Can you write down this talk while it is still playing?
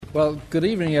Well, good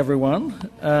evening, everyone,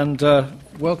 and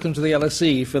welcome to the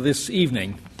LSE for this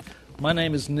evening. My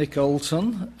name is Nick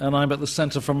Oulton, and I'm at the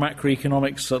Centre for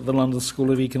Macroeconomics at the London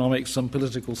School of Economics and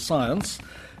Political Science,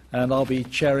 and I'll be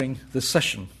chairing this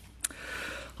session.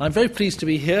 I'm very pleased to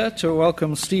be here to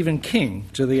welcome Stephen King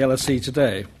to the LSE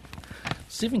today.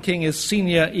 Stephen King is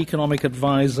Senior Economic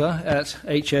Advisor at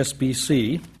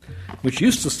HSBC, which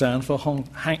used to stand for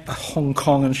Hong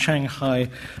Kong and Shanghai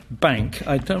Bank.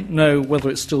 I don't know whether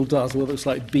it still does, whether it's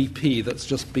like BP, that's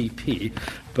just BP.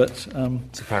 But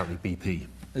it's apparently BP.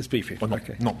 It's BP. Well,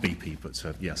 okay. Not BP, but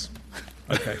yes.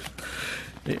 Okay.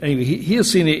 Anyway, he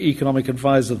is Senior Economic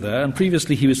Advisor there, and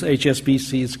previously he was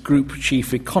HSBC's Group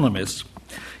Chief Economist.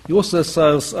 He also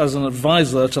serves as an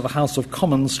advisor to the House of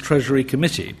Commons Treasury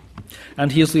Committee,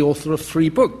 and he is the author of 3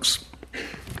 books.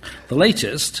 The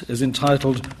latest is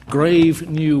entitled Grave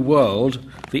New World,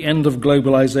 The End of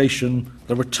Globalization,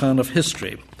 The Return of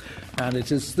History. And it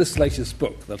is this latest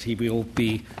book that he will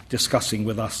be discussing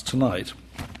with us tonight.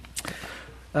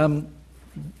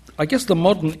 I guess the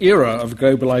modern era of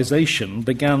globalization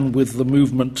began with the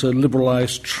movement to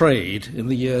liberalize trade in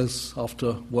the years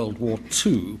after World War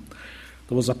II.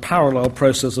 There was a parallel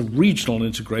process of regional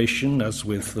integration, as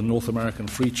with the North American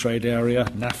Free Trade Area,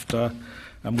 NAFTA,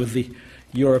 and with the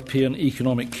European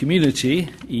Economic Community,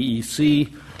 EEC,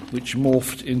 which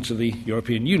morphed into the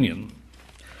European Union.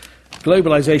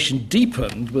 Globalization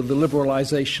deepened with the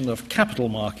liberalization of capital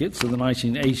markets in the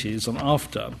 1980s and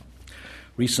after.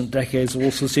 Recent decades have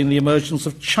also seen the emergence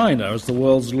of China as the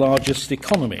world's largest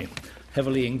economy,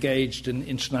 heavily engaged in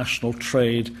international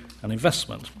trade and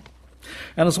investment.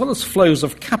 And as well as flows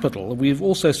of capital, we've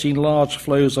also seen large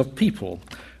flows of people.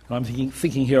 I'm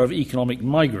thinking here of economic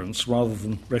migrants rather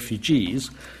than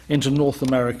refugees, into North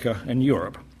America and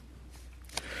Europe.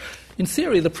 In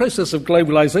theory, the process of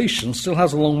globalization still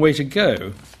has a long way to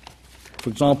go. For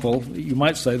example, you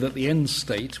might say that the end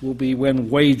state will be when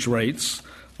wage rates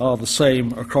are the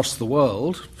same across the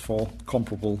world for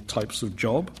comparable types of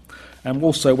job, and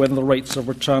also when the rates of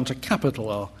return to capital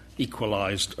are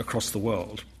equalized across the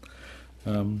world.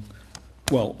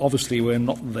 Well, obviously, we're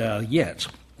not there yet.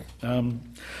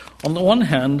 On the one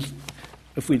hand,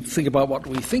 if we think about what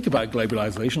we think about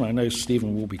globalization, I know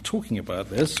Stephen will be talking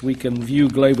about this, we can view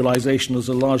globalization as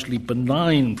a largely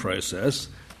benign process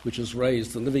which has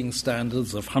raised the living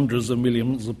standards of hundreds of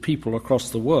millions of people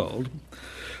across the world.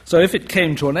 So if it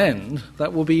came to an end,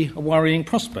 that will be a worrying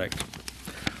prospect.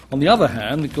 On the other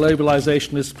hand,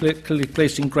 globalization is clearly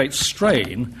placing great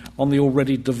strain on the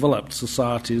already developed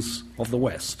societies of the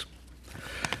West.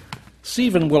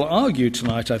 Stephen will argue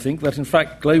tonight, I think, that in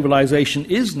fact globalization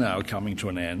is now coming to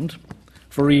an end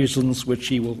for reasons which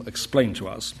he will explain to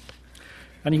us.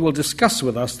 And he will discuss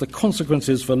with us the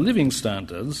consequences for living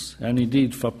standards and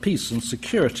indeed for peace and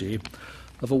security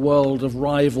of a world of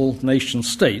rival nation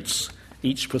states,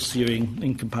 each pursuing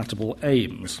incompatible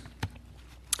aims.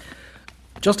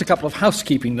 Just a couple of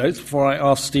housekeeping notes before I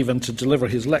ask Stephen to deliver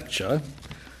his lecture.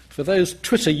 For those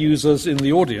Twitter users in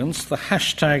the audience, the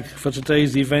hashtag for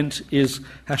today's event is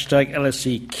hashtag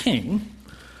LSEKing.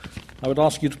 I would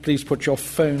ask you to please put your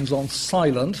phones on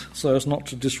silent so as not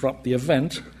to disrupt the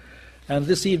event. And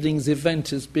this evening's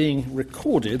event is being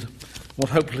recorded, will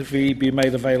hopefully be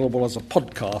made available as a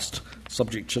podcast,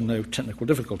 subject to no technical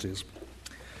difficulties.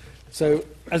 So,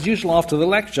 as usual after the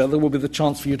lecture, there will be the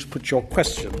chance for you to put your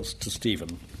questions to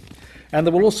Stephen. And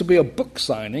there will also be a book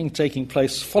signing taking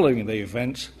place following the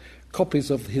event.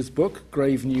 Copies of his book,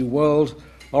 Grave New World,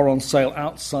 are on sale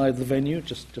outside the venue,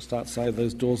 just outside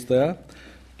those doors there.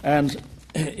 And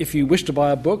if you wish to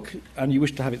buy a book and you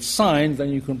wish to have it signed, then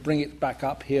you can bring it back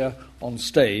up here on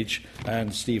stage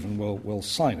and Stephen will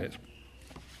sign it.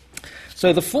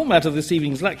 So the format of this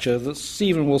evening's lecture is that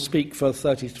Stephen will speak for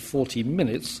 30 to 40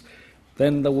 minutes,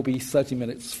 then there will be 30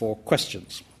 minutes for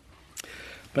questions.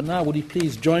 But now, would you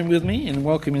please join with me in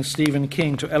welcoming Stephen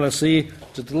King to LSE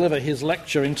to deliver his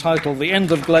lecture entitled The End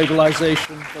of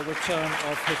Globalization, The Return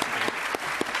of History.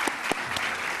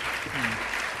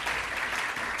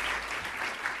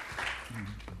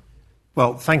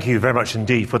 Well, thank you very much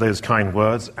indeed for those kind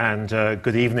words, and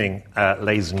good evening,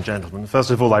 ladies and gentlemen.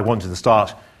 First of all, I wanted to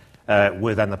start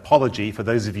with an apology for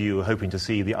those of you who are hoping to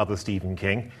see the other Stephen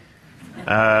King.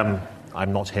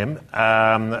 I'm not him.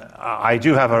 I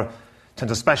do tend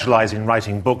to specialize in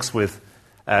writing books with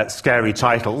scary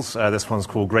titles. This one's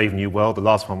called Grave New World. The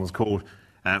last one was called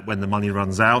When the Money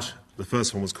Runs Out. The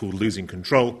first one was called Losing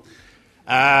Control,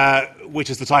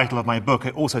 which is the title of my book.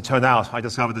 It also turned out, I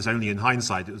discovered this only in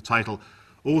hindsight, it was the title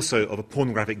also of a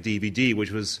pornographic DVD,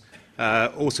 which was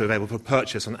also available for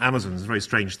purchase on Amazon. It's a very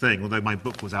strange thing, although my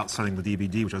book was outselling the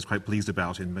DVD, which I was quite pleased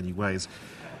about in many ways.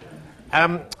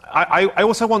 I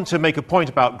also want to make a point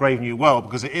about Brave New World,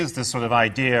 because it is this sort of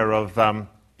idea of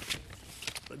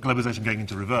globalization going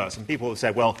into reverse. And people have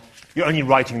said, well, you're only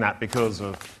writing that because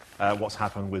of what's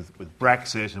happened with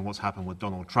Brexit and what's happened with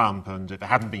Donald Trump, and if it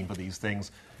hadn't been for these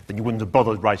things, then you wouldn't have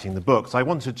bothered writing the book. So I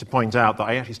wanted to point out that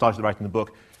I actually started writing the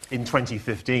book in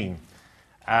 2015.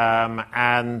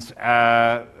 I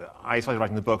started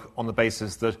writing the book on the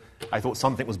basis that I thought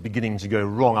something was beginning to go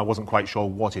wrong. I wasn't quite sure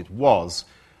what it was.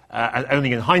 And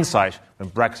only in hindsight, when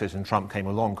Brexit and Trump came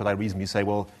along, could I reasonably say,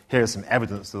 well, here's some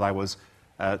evidence that I was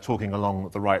talking along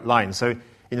the right line. So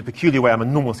in a peculiar way, I'm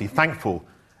enormously thankful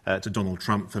to Donald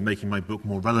Trump for making my book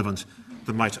more relevant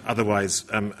than might otherwise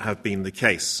have been the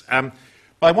case.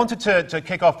 But I wanted to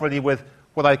kick off really with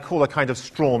what I call a kind of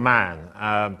straw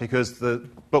man, because the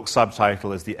book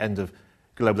subtitle is The End of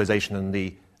Globalization and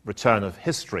the Return of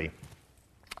History.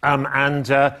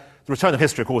 The Return of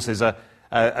History, of course, is a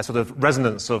sort of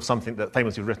resonance of something that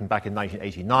famously was written back in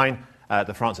 1989,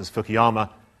 the Francis Fukuyama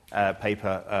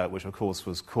paper, which, of course,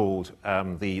 was called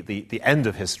The End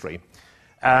of History.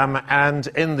 And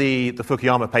in the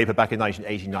Fukuyama paper back in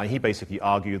 1989, he basically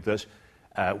argued that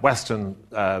Western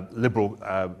liberal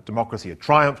democracy had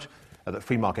triumphed, that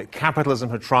free market capitalism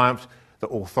had triumphed, that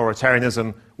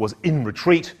authoritarianism was in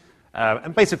retreat,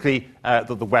 and basically that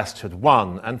the West had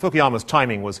won. And Fukuyama's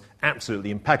timing was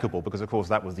absolutely impeccable because, of course,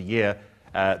 that was the year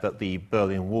that the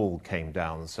Berlin Wall came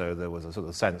down. So there was a sort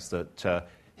of sense that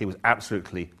he was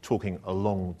absolutely talking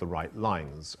along the right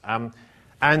lines.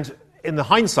 And in the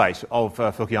hindsight of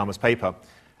Fukuyama's paper,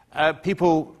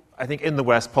 people, I think in the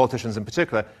West, politicians in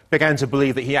particular, began to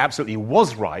believe that he absolutely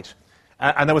was right.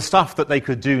 And there was stuff that they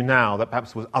could do now that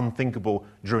perhaps was unthinkable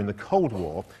during the Cold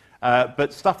War,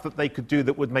 but stuff that they could do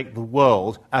that would make the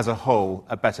world as a whole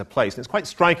a better place. And it's quite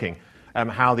striking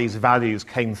how these values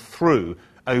came through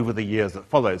over the years that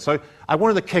followed. So I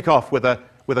wanted to kick off with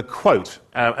a quote,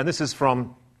 and this is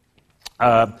from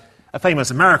a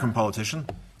famous American politician,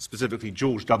 specifically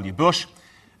George W. Bush.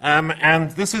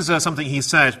 And this is something he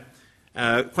said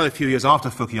quite a few years after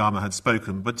Fukuyama had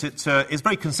spoken, but it is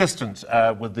very consistent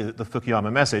with the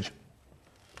Fukuyama message.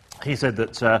 He said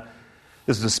that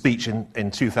this is a speech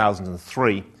in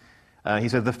 2003. He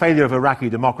said, the failure of Iraqi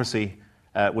democracy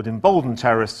would embolden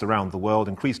terrorists around the world,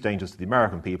 increase dangers to the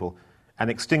American people, and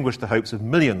extinguish the hopes of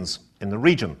millions in the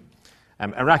region.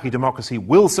 Iraqi democracy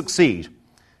will succeed,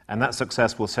 and that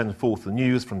success will send forth the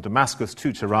news from Damascus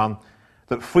to Tehran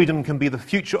that freedom can be the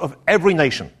future of every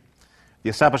nation. The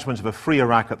establishment of a free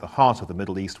Iraq at the heart of the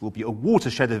Middle East will be a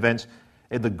watershed event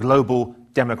in the global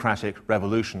democratic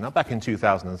revolution. Now, back in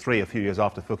 2003, a few years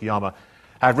after Fukuyama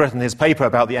had written his paper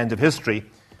about the end of history,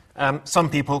 some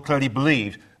people clearly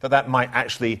believed that might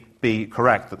actually be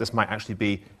correct, that this might actually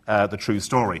be the true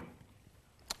story.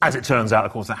 As it turns out,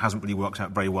 of course, that hasn't really worked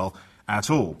out very well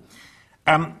at all.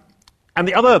 And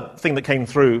the other thing that came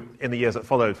through in the years that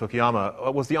followed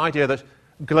Fukuyama was the idea that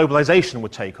globalization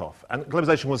would take off. And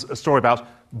globalization was a story about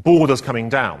borders coming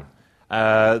down,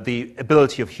 the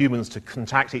ability of humans to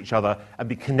contact each other and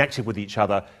be connected with each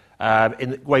other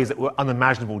in ways that were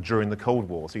unimaginable during the Cold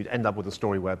War. So you'd end up with a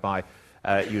story whereby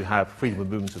you have freedom of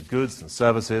movement of goods and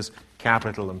services,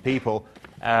 capital and people,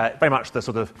 very much the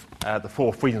sort of the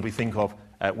four freedoms we think of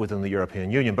within the European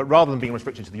Union. But rather than being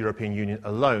restricted to the European Union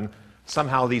alone,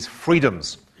 somehow these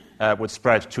freedoms would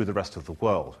spread to the rest of the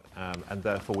world. And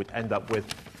therefore we'd end up with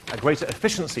a greater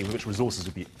efficiency with which resources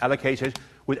would be allocated.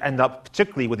 We'd end up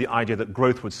particularly with the idea that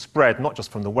growth would spread not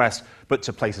just from the West, but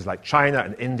to places like China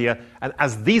and India. And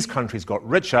as these countries got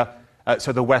richer,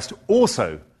 so the West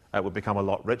also would become a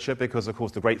lot richer because, of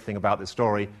course, the great thing about this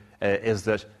story is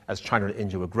that as China and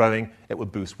India were growing, it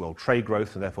would boost world trade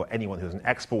growth, and therefore anyone who's an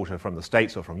exporter from the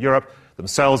States or from Europe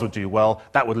themselves would do well.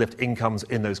 That would lift incomes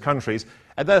in those countries,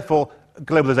 and therefore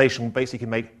globalization basically can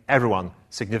make everyone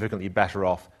significantly better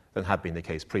off than had been the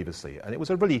case previously. And it was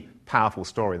a really powerful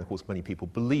story, and of course many people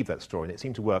believe that story, and it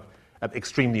seemed to work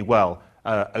extremely well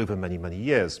over many, many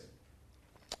years.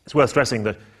 It's worth stressing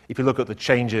that if you look at the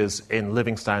changes in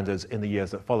living standards in the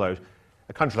years that followed,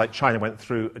 a country like China went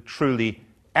through a truly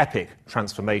epic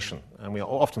transformation. And we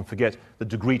often forget the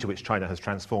degree to which China has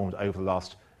transformed over the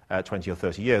last 20 or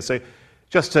 30 years. So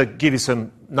just to give you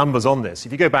some numbers on this,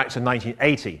 if you go back to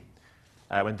 1980,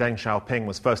 when Deng Xiaoping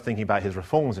was first thinking about his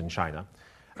reforms in China,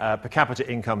 per capita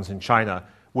incomes in China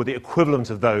were the equivalent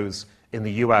of those in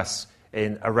the US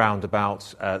in around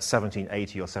about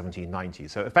 1780 or 1790.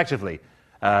 So effectively,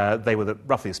 they were,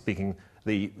 roughly speaking,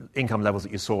 the income levels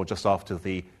that you saw just after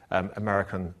the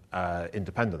American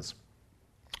independence.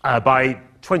 By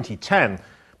 2010,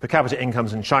 per capita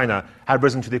incomes in China had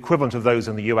risen to the equivalent of those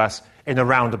in the US in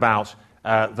around about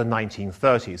the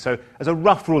 1930s. So as a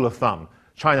rough rule of thumb,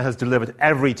 China has delivered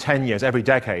every 10 years, every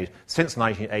decade, since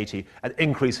 1980, an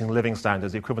increase in living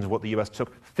standards, the equivalent of what the US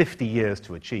took 50 years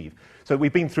to achieve. So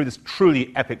we've been through this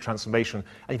truly epic transformation.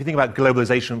 And if you think about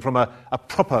globalization from a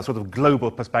proper sort of global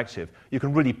perspective, you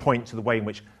can really point to the way in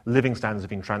which living standards have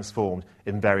been transformed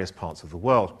in various parts of the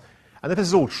world. And if this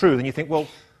is all true, then you think, well,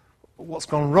 what's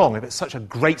gone wrong? If it's such a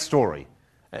great story,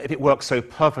 if it works so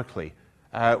perfectly,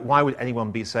 why would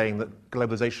anyone be saying that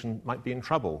globalization might be in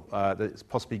trouble, that it's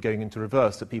possibly going into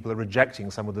reverse, that people are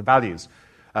rejecting some of the values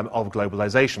of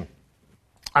globalization?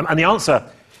 And the answer,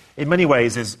 in many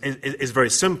ways, is very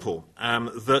simple,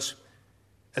 that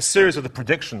a series of the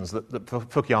predictions that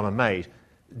Fukuyama made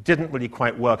didn't really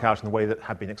quite work out in the way that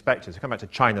had been expected. To come back to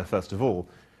China, first of all,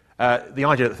 the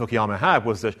idea that Fukuyama had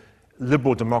was that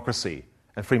liberal democracy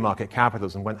and free market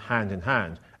capitalism went hand in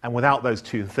hand. And without those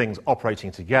two things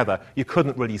operating together, you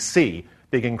couldn't really see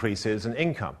big increases in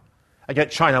income. And yet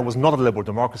China was not a liberal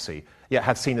democracy, yet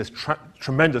had seen this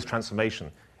tremendous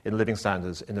transformation in living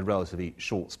standards in a relatively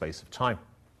short space of time.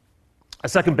 A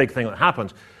second big thing that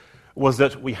happened was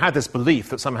that we had this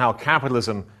belief that somehow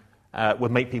capitalism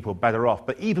would make people better off.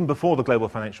 But even before the global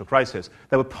financial crisis,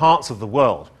 there were parts of the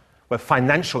world where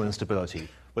financial instability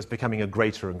was becoming a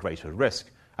greater and greater risk.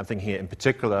 I'm thinking here in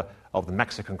particular of the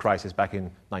Mexican crisis back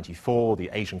in '94, the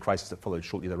Asian crisis that followed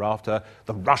shortly thereafter,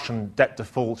 the Russian debt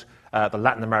default, the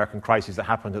Latin American crisis that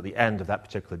happened at the end of that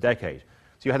particular decade.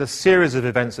 So you had a series of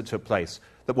events that took place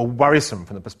that were worrisome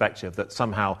from the perspective that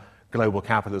somehow global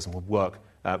capitalism would work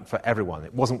for everyone.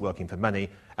 It wasn't working for many,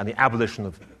 and the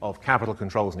abolition of capital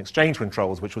controls and exchange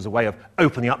controls, which was a way of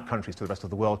opening up countries to the rest of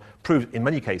the world, proved in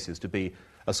many cases to be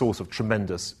a source of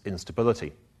tremendous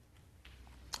instability.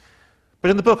 But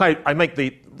in the book, I make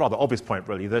the rather obvious point,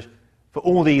 really, that for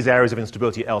all these areas of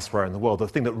instability elsewhere in the world, the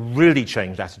thing that really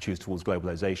changed attitudes towards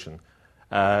globalization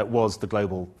was the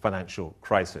global financial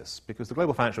crisis. Because the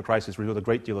global financial crisis revealed a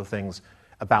great deal of things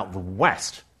about the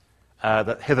West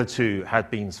that hitherto had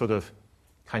been sort of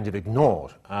kind of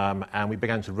ignored. And we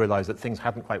began to realize that things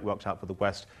hadn't quite worked out for the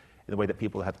West in the way that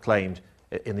people had claimed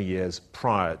in the years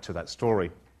prior to that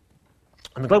story.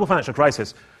 And the global financial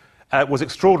crisis was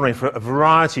extraordinary for a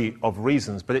variety of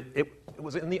reasons, but it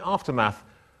was in the aftermath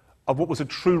of what was a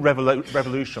true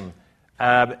revolution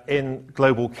in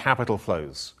global capital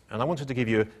flows. And I wanted to give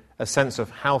you a sense of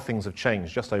how things have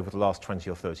changed just over the last 20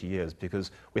 or 30 years,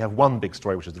 because we have one big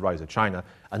story, which is the rise of China,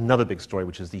 another big story,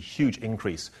 which is the huge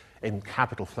increase in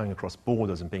capital flowing across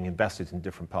borders and being invested in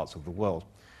different parts of the world.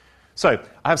 So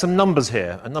I have some numbers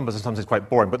here, and numbers are sometimes quite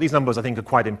boring, but these numbers I think are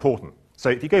quite important. So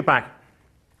if you go back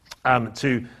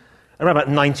to around about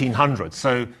 1900,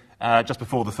 so just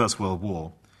before the First World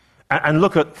War, and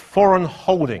look at foreign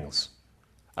holdings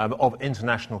of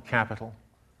international capital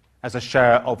as a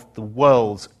share of the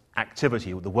world's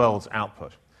activity, the world's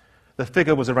output, the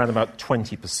figure was around about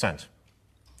 20%.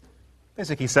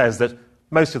 Basically says that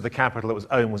most of the capital that was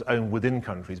owned within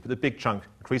countries, but the big chunk,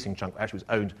 increasing chunk, actually was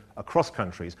owned across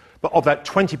countries. But of that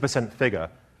 20% figure,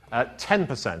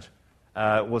 10%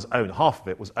 was owned, half of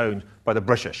it was owned by the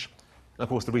British. And of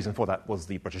course, the reason for that was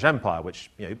the British Empire, which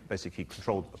basically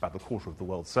controlled about a quarter of the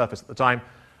world's surface at the time,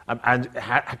 and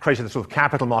had created a sort of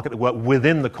capital market that worked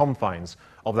within the confines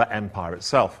of that empire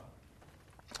itself.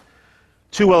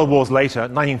 2 world wars later,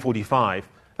 1945,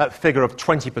 that figure of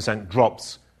 20%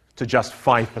 drops to just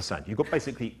 5%. You've got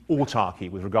basically autarky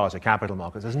with regard to capital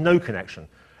markets. There's no connection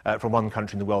from one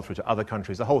country in the world through to other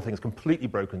countries. The whole thing is completely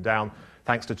broken down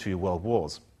thanks to 2 world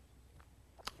wars.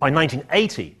 By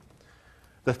 1980,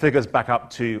 the figure's back up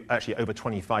to actually over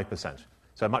 25%,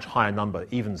 so a much higher number,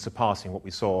 even surpassing what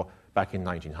we saw back in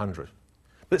 1900.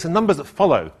 But it's the numbers that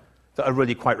follow that are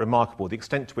really quite remarkable, the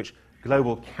extent to which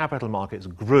global capital markets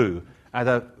grew at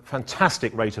a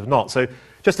fantastic rate of knots. So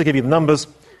just to give you the numbers,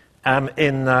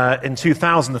 in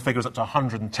 2000 the figure was up to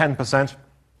 110%,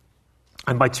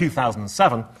 and by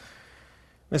 2007,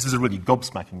 this is a really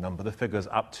gobsmacking number, the figure's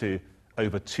up to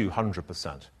over 200%.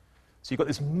 So you've got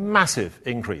this massive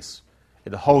increase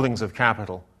in the holdings of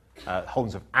capital,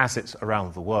 holdings of assets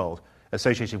around the world,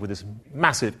 associated with this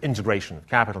massive integration of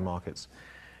capital markets.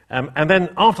 And then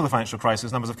after the financial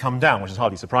crisis, numbers have come down, which is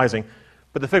hardly surprising.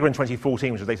 But the figure in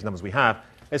 2014, which is the latest numbers we have,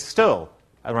 is still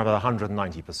around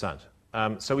 190%.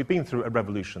 So we've been through a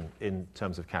revolution in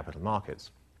terms of capital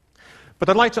markets. But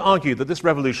I'd like to argue that this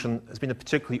revolution has been a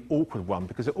particularly awkward one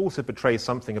because it also betrays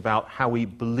something about how we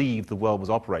believe the world was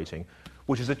operating,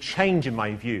 which is a change, in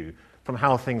my view, from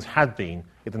how things had been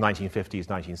in the 1950s,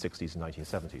 1960s, and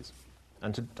 1970s.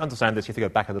 And to understand this, you have to go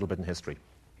back a little bit in history.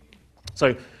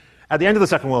 So, at the end of the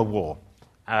Second World War,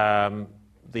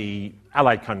 the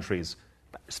Allied countries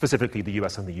specifically the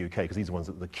US and the UK, because these are the ones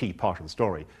that are the key part of the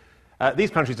story.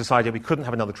 These countries decided we couldn't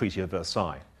have another Treaty of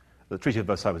Versailles. The Treaty of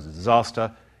Versailles was a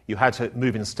disaster. You had to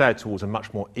move instead towards a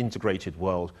much more integrated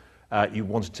world. You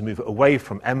wanted to move away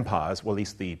from empires, well, at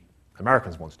least the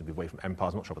Americans wanted to move away from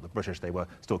empires. I'm not sure about the British. They were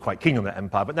still quite keen on their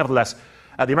empire. But nevertheless,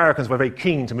 the Americans were very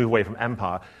keen to move away from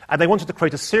empire. And they wanted to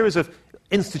create a series of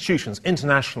institutions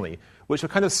internationally which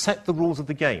would kind of set the rules of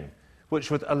the game,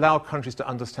 which would allow countries to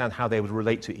understand how they would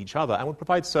relate to each other and would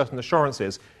provide certain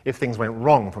assurances if things went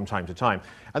wrong from time to time.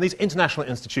 And these international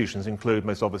institutions include,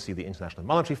 most obviously, the International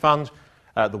Monetary Fund,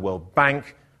 the World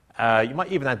Bank. You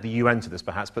might even add the UN to this,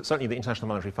 perhaps, but certainly the International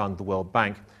Monetary Fund, the World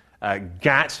Bank,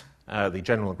 GATT, the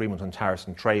General Agreement on Tariffs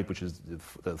and Trade, which is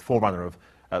the forerunner of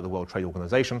the World Trade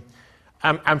Organization.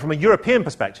 And from a European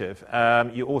perspective,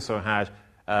 you also had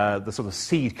the sort of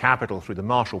seed capital through the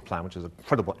Marshall Plan, which is an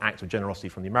incredible act of generosity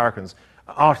from the Americans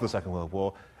after the Second World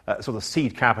War, sort of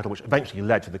seed capital which eventually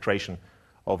led to the creation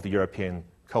of the European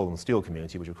Coal and Steel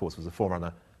Community, which, of course, was the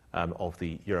forerunner of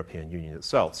the European Union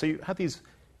itself. So you had these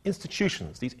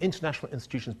institutions, these international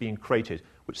institutions being created,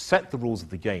 which set the rules of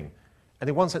the game, and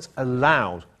in one sense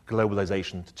allowed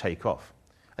globalization to take off.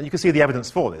 And you can see the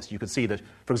evidence for this. You can see that,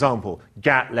 for example,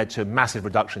 GATT led to massive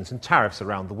reductions in tariffs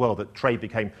around the world, that trade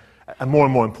became a more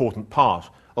and more important part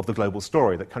of the global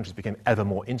story, that countries became ever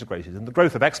more integrated. And the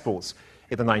growth of exports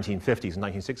in the 1950s and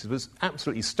 1960s was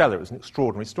absolutely stellar. It was an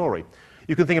extraordinary story.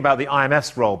 You can think about the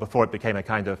IMF's role before it became a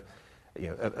kind of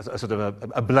a sort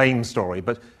of a blame story.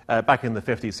 But back in the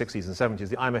 50s, 60s, and 70s,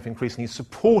 the IMF increasingly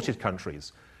supported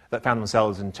countries that found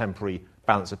themselves in temporary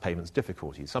balance of payments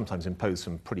difficulties, sometimes imposed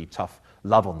some pretty tough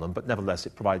love on them, but nevertheless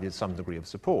it provided some degree of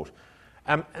support.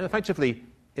 And effectively,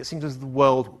 it seems as the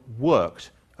world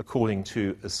worked according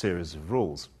to a series of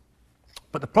rules.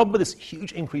 But the problem with this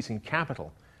huge increase in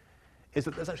capital is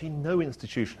that there's actually no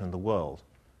institution in the world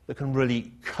that can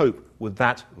really cope with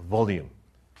that volume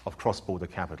of cross-border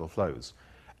capital flows.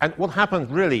 And what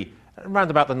happened really around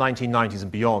about the 1990s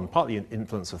and beyond, partly in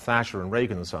influence of Thatcher and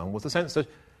Reagan and so on, was the sense that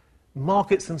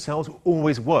markets themselves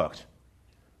always worked.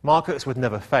 Markets would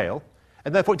never fail,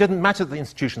 and therefore it didn't matter that the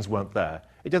institutions weren't there.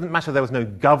 It didn't matter there was no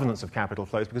governance of capital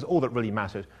flows, because all that really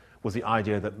mattered was the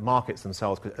idea that markets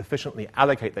themselves could efficiently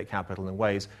allocate their capital in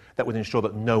ways that would ensure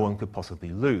that no one could possibly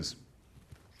lose.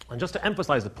 And just to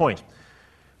emphasize the point,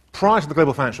 prior to the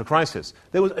global financial crisis,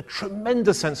 there was a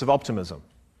tremendous sense of optimism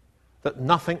that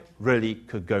nothing really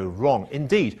could go wrong.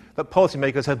 Indeed, that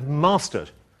policymakers had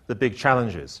mastered the big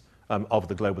challenges of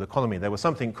the global economy. There was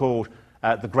something called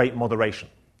the Great Moderation.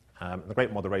 The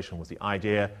Great Moderation was the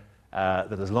idea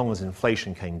that as long as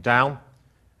inflation came down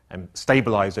and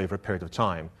stabilized over a period of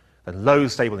time, then low,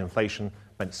 stable inflation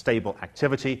meant stable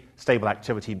activity. Stable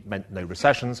activity meant no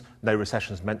recessions. No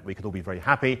recessions meant we could all be very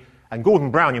happy. And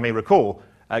Gordon Brown, you may recall,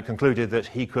 concluded that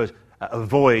he could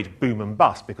avoid boom and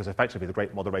bust because effectively the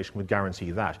Great Moderation would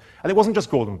guarantee that. And it wasn't just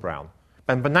Gordon Brown.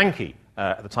 Ben Bernanke,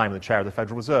 at the time the chair of the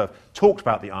Federal Reserve, talked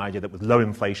about the idea that with low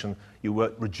inflation you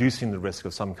were reducing the risk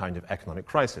of some kind of economic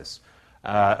crisis.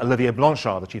 Olivier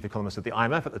Blanchard, the chief economist of the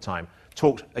IMF at the time,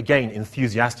 talked again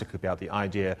enthusiastically about the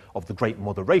idea of the Great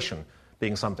Moderation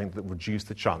being something that reduced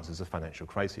the chances of financial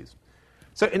crises.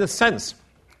 So in a sense,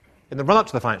 in the run-up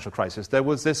to the financial crisis, there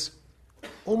was this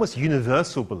almost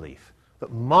universal belief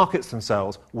that markets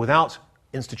themselves, without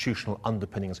institutional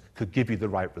underpinnings, could give you the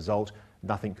right result.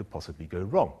 Nothing could possibly go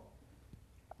wrong.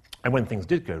 And when things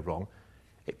did go wrong,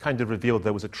 it kind of revealed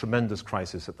there was a tremendous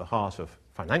crisis at the heart of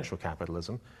financial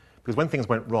capitalism, because when things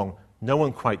went wrong, no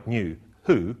one quite knew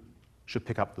who should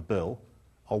pick up the bill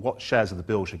or what shares of the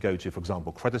bill should go to, for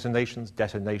example, creditor nations,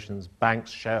 debtor nations, banks,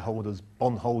 shareholders,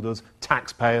 bondholders,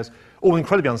 taxpayers, all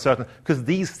incredibly uncertain, because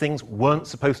these things weren't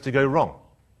supposed to go wrong.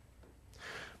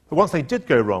 But once they did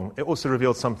go wrong, it also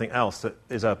revealed something else that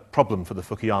is a problem for the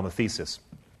Fukuyama thesis.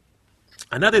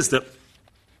 And that is that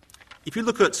if you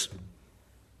look at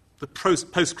the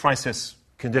post-crisis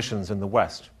conditions in the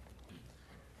West,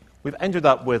 we've ended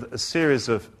up with a series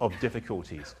of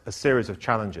difficulties, a series of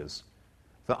challenges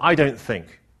that I don't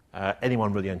think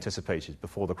anyone really anticipated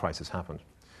before the crisis happened.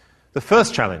 The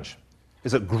first challenge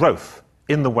is that growth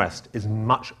in the West is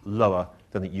much lower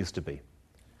than it used to be.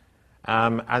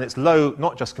 And it's low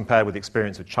not just compared with the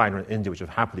experience of China and India, which have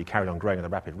happily carried on growing at a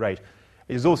rapid rate.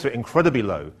 It is also incredibly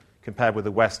low compared with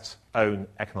the West's own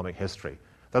economic history.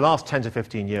 The last 10 to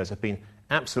 15 years have been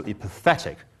absolutely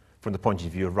pathetic from the point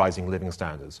of view of rising living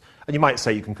standards. And you might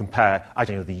say you can compare, I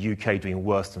don't know, the UK doing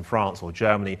worse than France or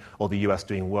Germany, or the US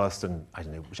doing worse than, I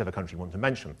don't know, whichever country you want to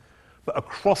mention. But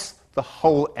across the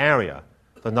whole area,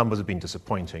 the numbers have been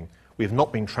disappointing. We have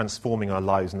not been transforming our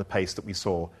lives in the pace that we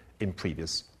saw in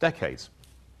previous decades.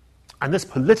 And this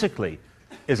politically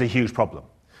is a huge problem.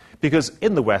 Because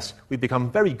in the West, we've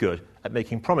become very good at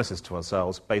making promises to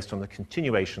ourselves based on the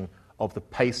continuation of the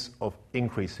pace of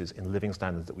increases in living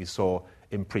standards that we saw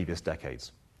in previous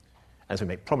decades. And so we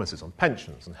make promises on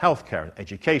pensions and healthcare and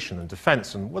education and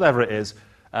defence and whatever it is.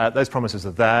 Those promises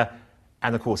are there.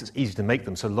 And, of course, it's easy to make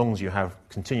them so long as you have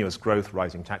continuous growth,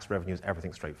 rising tax revenues,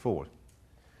 everything straightforward.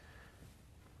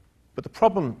 But the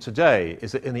problem today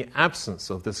is that in the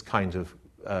absence of this kind of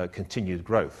continued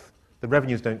growth, the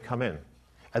revenues don't come in.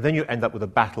 And then you end up with a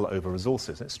battle over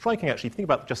resources. And it's striking, actually, if you think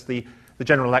about just the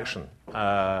general election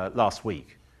last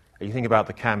week, and you think about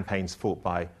the campaigns fought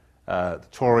by the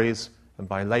Tories and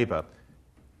by Labour,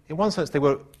 in one sense they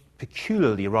were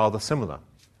peculiarly rather similar,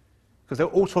 because they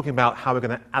were all talking about how we're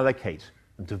going to allocate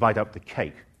and divide up the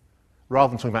cake,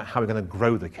 rather than talking about how we're going to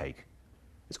grow the cake.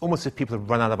 It's almost as if people have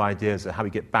run out of ideas of how we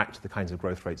get back to the kinds of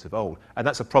growth rates of old. And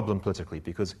that's a problem politically,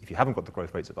 because if you haven't got the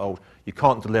growth rates of old, you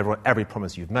can't deliver on every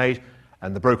promise you've made,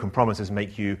 and the broken promises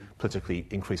make you politically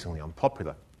increasingly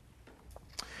unpopular.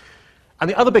 And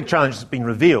the other big challenge that's been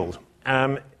revealed,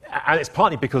 and it's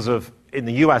partly because of, in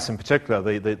the US in particular,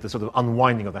 the sort of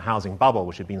unwinding of the housing bubble,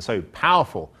 which had been so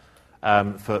powerful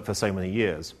for so many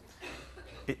years,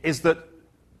 is that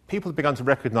people have begun to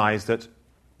recognize that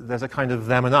there's a kind of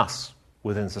them and us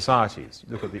within societies.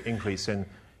 You look at the increase in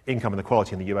income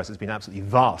inequality in the US, it's been absolutely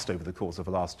vast over the course of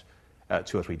the last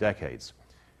 2 or 3 decades.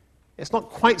 It's not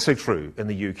quite so true in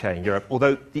the UK and Europe,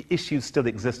 although the issues still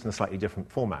exist in a slightly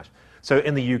different format. So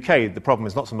in the UK, the problem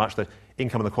is not so much that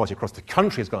income inequality across the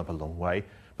country has gone up a long way,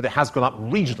 but it has gone up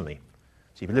regionally.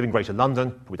 So if you live in Greater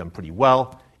London, we've done pretty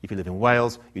well. If you live in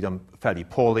Wales, you've done fairly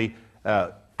poorly.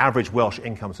 Average Welsh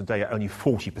incomes today are only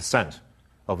 40%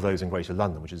 of those in Greater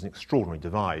London, which is an extraordinary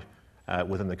divide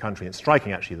within the country. And it's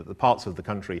striking, actually, that the parts of the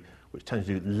country which tend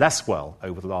to do less well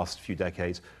over the last few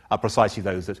decades are precisely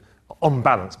those that, on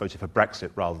balance, voted for Brexit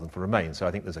rather than for Remain. So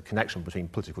I think there's a connection between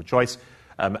political choice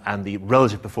and the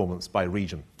relative performance by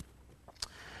region.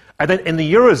 And then in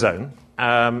the Eurozone,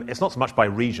 it's not so much by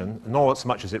region, nor so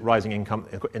much as it rising income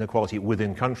inequality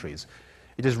within countries.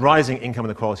 It is rising income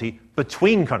inequality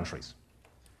between countries.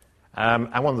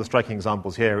 And one of the striking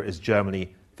examples here is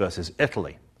Germany versus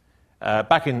Italy.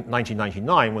 Back in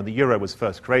 1999, when the euro was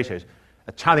first created,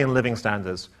 Italian living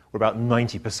standards were about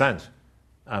 90%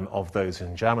 of those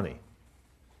in Germany.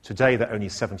 Today, they're only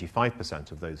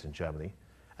 75% of those in Germany.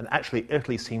 And actually,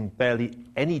 Italy's seen barely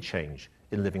any change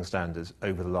in living standards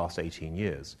over the last 18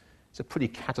 years. It's a pretty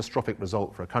catastrophic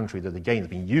result for a country that, again, has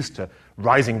been used to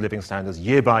rising living standards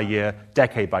year by year,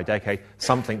 decade by decade.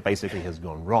 Something basically has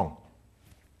gone wrong.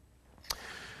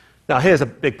 Now, here's a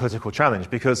big political challenge,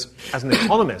 because as an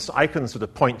economist, I can sort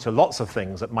of point to lots of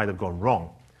things that might have gone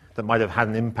wrong, that might have had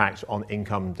an impact on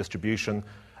income distribution,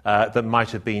 that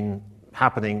might have been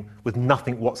happening with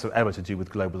nothing whatsoever to do with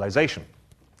globalization.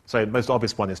 So the most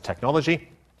obvious one is technology.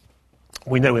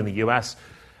 We know in the US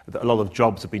that a lot of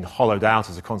jobs have been hollowed out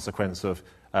as a consequence of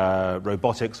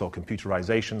robotics or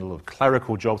computerization, a lot of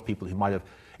clerical jobs, people who might have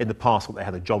in the past thought they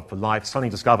had a job for life, suddenly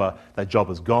discover their job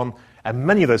has gone. And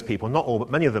many of those people, not all, but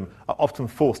many of them, are often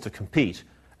forced to compete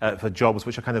for jobs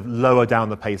which are kind of lower down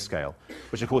the pay scale,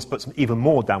 which, of course, puts even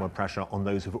more downward pressure on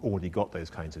those who've already got those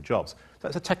kinds of jobs. So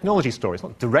it's a technology story. It's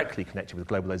not directly connected with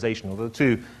globalization, although the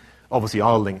two obviously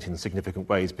are linked in significant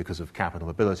ways because of capital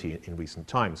mobility in recent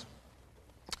times.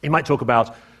 You might talk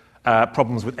about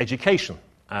problems with education.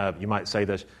 You might say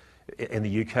that in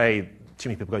the UK, too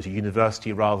many people go to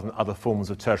university rather than other forms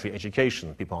of tertiary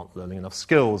education. People aren't learning enough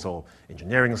skills or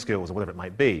engineering skills or whatever it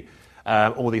might be.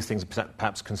 All these things are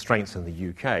perhaps constraints in the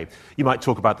UK. You might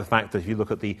talk about the fact that if you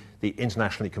look at the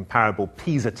internationally comparable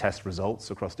PISA test results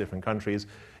across different countries,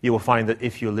 you will find that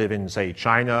if you live in, say,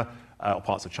 China or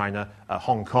parts of China,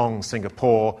 Hong Kong,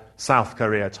 Singapore, South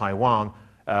Korea, Taiwan,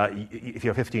 if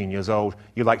you're 15 years old,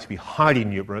 you like to be highly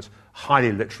numerate,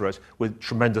 highly literate, with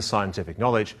tremendous scientific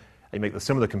knowledge. And you make the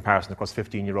similar comparison across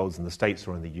 15-year-olds in the States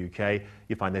or in the UK,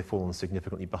 you find they've fallen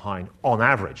significantly behind on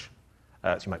average.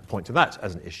 So you might point to that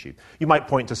as an issue. You might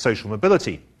point to social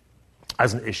mobility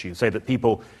as an issue. Say that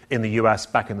people in the US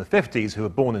back in the 50s who were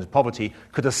born into poverty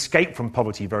could escape from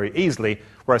poverty very easily,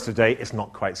 whereas today it's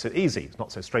not quite so easy. It's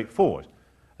not so straightforward.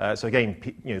 So again,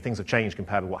 things have changed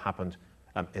compared with what happened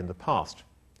in the past.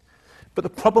 But the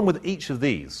problem with each of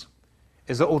these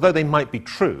is that although they might be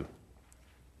true,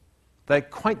 they're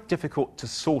quite difficult to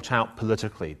sort out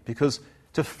politically, because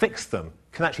to fix them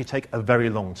can actually take a very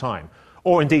long time.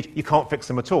 Or indeed, you can't fix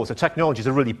them at all. So technology is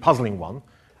a really puzzling one,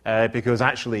 because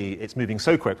actually it's moving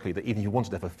so quickly that even if you wanted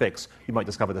to have a fix, you might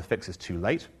discover the fix is too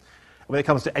late. And when it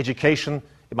comes to education,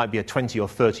 it might be a 20 or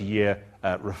 30-year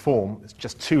reform. It's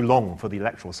just too long for the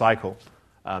electoral cycle.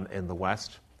 in the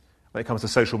West. When it comes to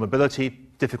social mobility,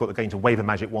 difficult again to wave a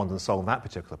magic wand and solve that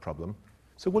particular problem.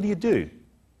 So what do you do?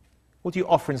 What do you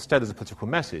offer instead as a political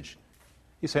message?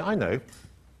 You say, I know,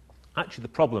 actually the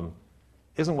problem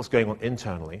isn't what's going on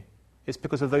internally. It's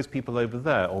because of those people over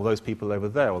there, or those people over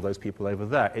there, or those people over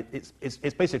there.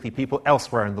 It's basically people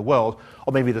elsewhere in the world,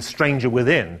 or maybe the stranger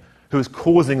within, who is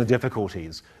causing the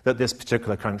difficulties that this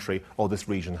particular country or this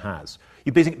region has.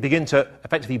 You begin to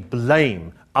effectively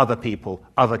blame other people,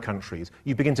 other countries.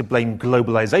 You begin to blame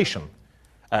globalization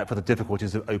for the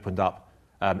difficulties that have opened up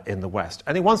in the West.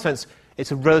 And in one sense,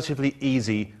 it's a relatively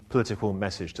easy political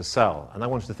message to sell. And I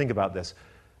wanted to think about this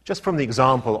just from the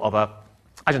example of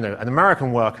an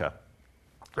American worker,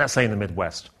 let's say in the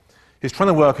Midwest, who's trying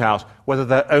to work out whether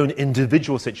their own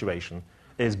individual situation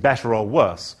is better or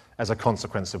worse as a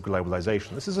consequence of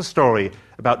globalization. This is a story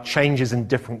about changes in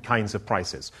different kinds of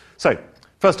prices. So,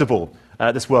 first of all,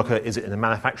 this worker is in a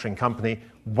manufacturing company,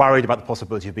 worried about the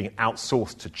possibility of being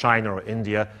outsourced to China or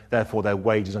India, therefore their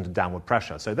wages under downward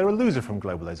pressure. So they're a loser from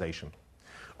globalization.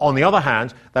 On the other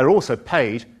hand, they're also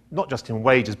paid, not just in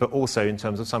wages, but also in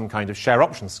terms of some kind of share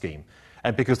option scheme.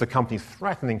 And because the company is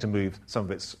threatening to move some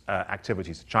of its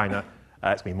activities to China,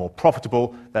 it's been more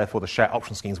profitable, therefore the share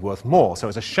option scheme is worth more. So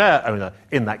as a share owner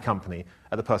in that company,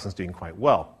 the person's doing quite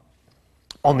well.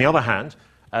 On the other hand,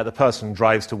 the person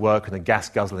drives to work in a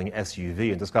gas-guzzling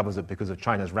SUV and discovers that because of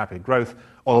China's rapid growth,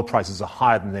 oil prices are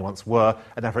higher than they once were,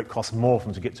 and therefore it costs more for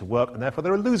them to get to work, and therefore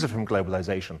they're a loser from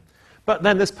globalization. But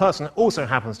then this person also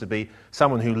happens to be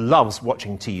someone who loves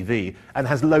watching TV and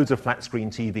has loads of flat-screen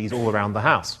TVs all around the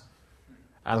house.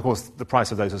 And, of course, the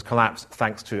price of those has collapsed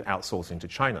thanks to outsourcing to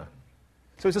China.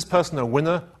 So is this person a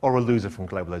winner or a loser from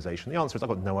globalization? The answer is I've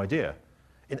got no idea.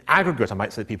 In aggregate, I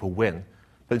might say people win.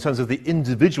 But in terms of the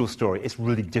individual story, it's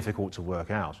really difficult to work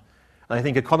out. And I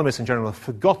think economists in general have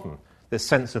forgotten this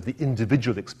sense of the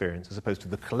individual experience as opposed to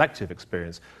the collective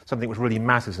experience, something which really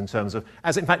matters in terms of,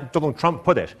 as in fact Donald Trump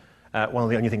put it, one of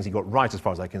the only things he got right as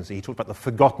far as I can see, he talked about the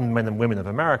forgotten men and women of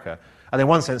America. And in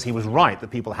one sense, he was right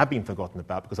that people have been forgotten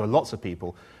about because there are lots of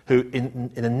people who,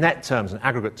 in a net terms and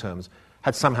aggregate terms,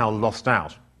 had somehow lost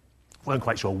out. We weren't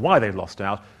quite sure why they lost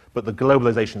out, but the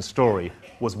globalization story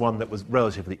was one that was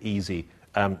relatively easy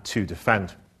to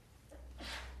defend.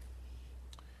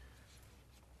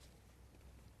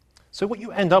 So what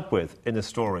you end up with in this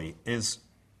story is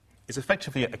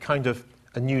effectively a kind of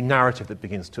a new narrative that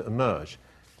begins to emerge.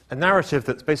 A narrative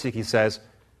that basically says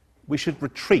we should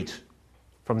retreat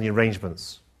from the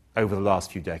arrangements over the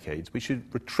last few decades. We should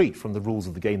retreat from the rules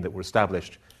of the game that were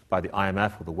established by the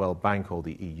IMF or the World Bank or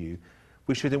the EU.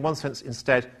 We should, in one sense,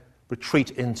 instead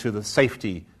retreat into the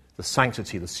safety, the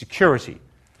sanctity, the security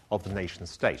of the nation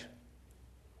state.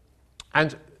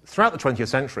 And throughout the 20th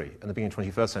century and the beginning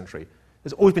of the 21st century,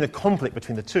 there's always been a conflict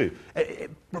between the two.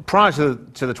 Prior to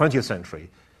the 20th century,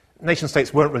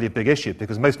 nation-states weren't really a big issue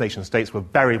because most nation-states were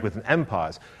buried within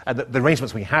empires. And the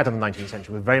arrangements we had in the 19th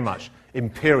century were very much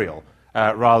imperial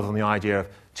rather than the idea of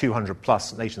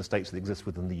 200-plus nation-states that exist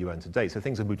within the UN today. So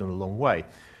things have moved on a long way.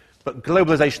 But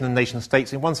globalization and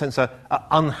nation-states, in one sense, are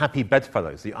unhappy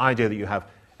bedfellows. The idea that you have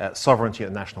sovereignty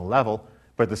at the national level,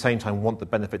 but at the same time want the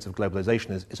benefits of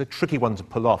globalization is a tricky one to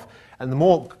pull off. And the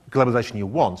more globalization you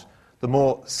want, the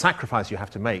more sacrifice you have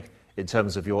to make in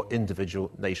terms of your individual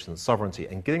nation's sovereignty.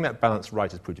 And getting that balance right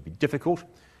has proved to be difficult,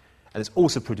 and it's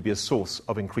also proved to be a source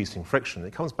of increasing friction.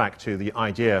 It comes back to the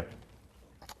idea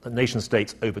that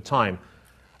nation-states over time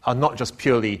are not just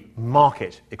purely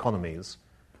market economies.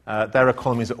 They're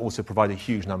economies that also provide a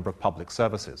huge number of public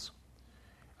services.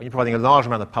 When you're providing a large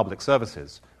amount of public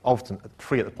services, often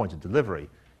free at the point of delivery,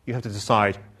 you have to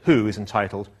decide who is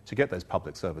entitled to get those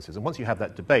public services. And once you have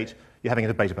that debate, you're having a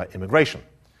debate about immigration.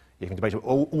 You can debate about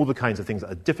all the kinds of things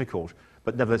that are difficult,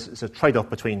 but nevertheless it's a trade-off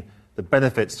between the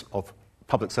benefits of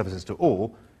public services to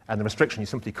all and the restriction you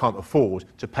simply can't afford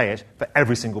to pay it for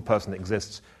every single person that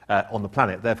exists on the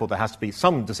planet. Therefore, there has to be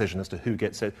some decision as to who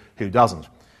gets it, who doesn't.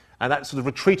 And that sort of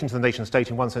retreat into the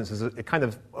nation-state, in one sense, is a kind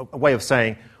of a way of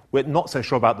saying we're not so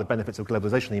sure about the benefits of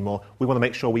globalization anymore. We want to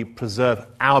make sure we preserve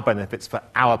our benefits for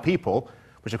our people,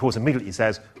 which, of course, immediately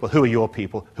says, well, who are your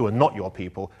people, who are not your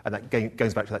people? And that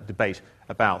goes back to that debate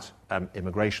about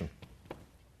immigration.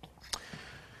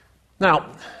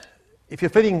 Now, if you're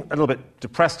feeling a little bit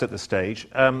depressed at this stage,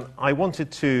 I wanted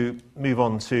to move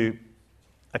on to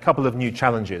a couple of new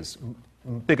challenges,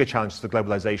 bigger challenges to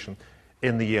globalization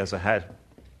in the years ahead.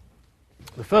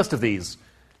 The first of these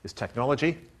is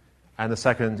technology, and the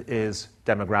second is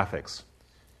demographics.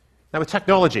 Now, with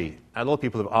technology, a lot of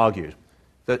people have argued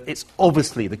that it's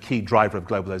obviously the key driver of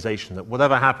globalization, that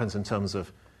whatever happens in terms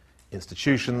of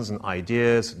institutions and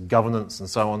ideas, governance and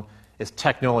so on, It's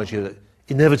technology that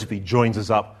inevitably joins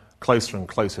us up closer and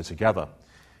closer together. And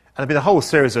there have been a whole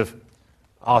series of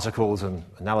articles and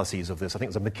analyses of this. I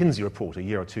think it was a McKinsey report a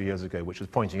year or 2 years ago, which was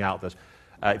pointing out that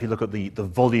if you look at the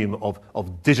volume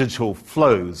of digital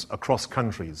flows across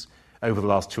countries over the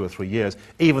last 2 or 3 years,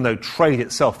 even though trade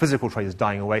itself, physical trade, is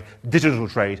dying away, digital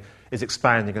trade is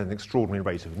expanding at an extraordinary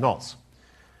rate of knots.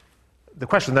 The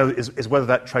question, though, is whether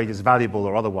that trade is valuable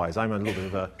or otherwise. I'm a little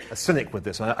bit of a cynic with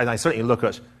this, and I certainly look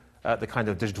at the kind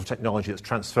of digital technology that's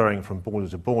transferring from border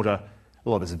to border. A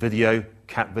lot of it's video,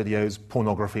 cat videos,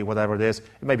 pornography, whatever it is.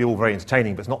 It may be all very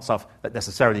entertaining, but it's not stuff that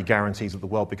necessarily guarantees that the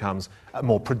world becomes a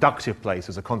more productive place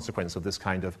as a consequence of this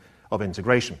kind of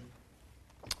integration.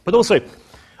 But also,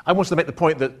 I wanted to make the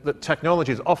point that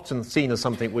technology is often seen as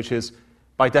something which is,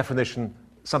 by definition,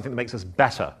 something that makes us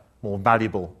better, more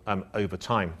valuable over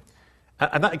time.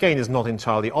 And that, again, is not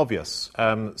entirely obvious.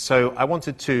 So I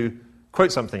wanted to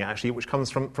quote something, actually, which comes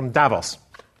from Davos.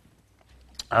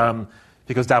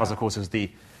 Because Davos, of course, is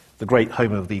the great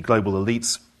home of the global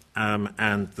elites,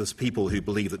 and there's people who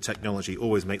believe that technology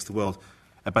always makes the world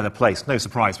a better place. No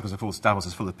surprise, because, of course, Davos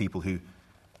is full of people who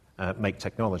make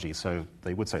technology, so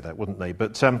they would say that, wouldn't they?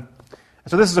 But so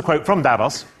this is a quote from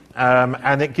Davos,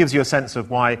 and it gives you a sense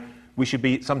of why we should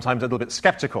be sometimes a little bit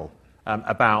skeptical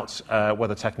about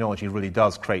whether technology really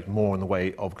does create more in the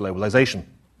way of globalization.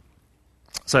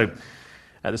 So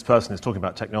this person is talking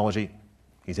about technology.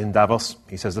 He's in Davos.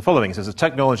 He says the following. He says, "As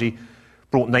technology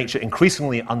brought nature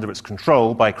increasingly under its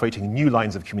control by creating new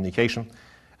lines of communication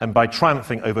and by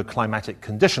triumphing over climatic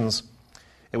conditions,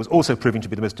 it was also proving to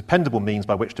be the most dependable means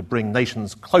by which to bring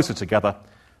nations closer together,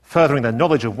 furthering their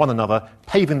knowledge of one another,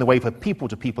 paving the way for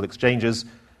people-to-people exchanges,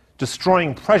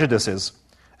 destroying prejudices,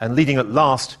 and leading at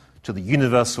last to the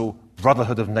universal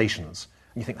brotherhood of nations."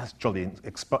 And you think that's jolly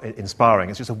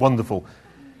inspiring. It's just a wonderful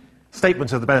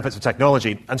statement of the benefits of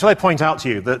technology, until I point out to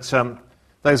you that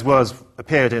those words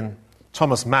appeared in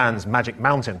Thomas Mann's Magic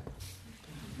Mountain,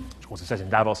 which was set in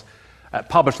Davos,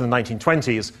 published in the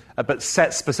 1920s, but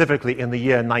set specifically in the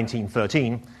year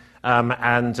 1913.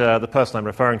 And the person I'm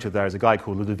referring to there is a guy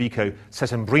called Ludovico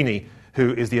Settembrini,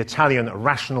 who is the Italian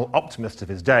rational optimist of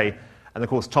his day. And, of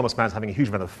course, Thomas Mann's having a huge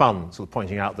amount of fun, sort of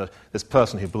pointing out that this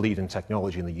person who believed in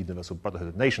technology and the universal brotherhood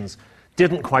of nations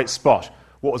didn't quite spot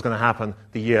what was going to happen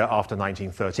the year after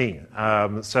 1913.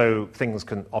 So things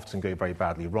can often go very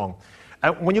badly wrong.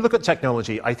 When you look at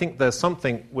technology, I think there's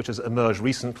something which has emerged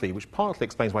recently, which partly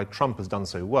explains why Trump has done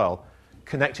so well,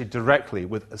 connected directly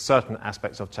with certain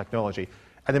aspects of technology,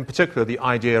 and in particular the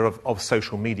idea of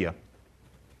social media.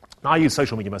 Now, I use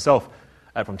social media myself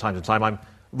from time to time. I'm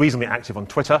reasonably active on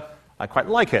Twitter. I quite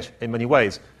like it in many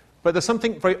ways. But there's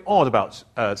something very odd about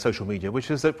social media, which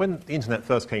is that when the internet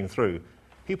first came through,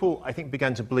 people, I think,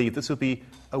 began to believe this would be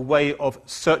a way of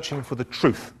searching for the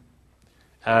truth.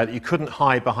 You couldn't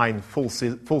hide behind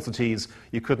falsities.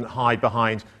 You couldn't hide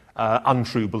behind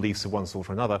untrue beliefs of one sort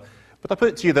or another. But I put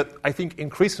it to you that I think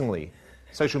increasingly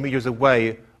social media is a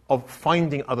way of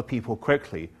finding other people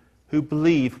quickly who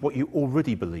believe what you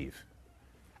already believe.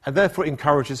 And therefore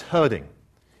encourages herding.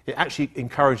 It actually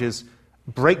encourages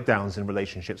breakdowns in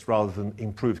relationships rather than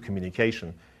improved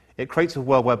communication. It creates a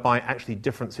world whereby actually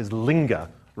differences linger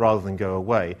rather than go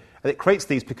away. And it creates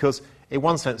these because, in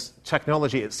one sense,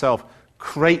 technology itself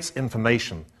creates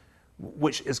information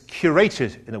which is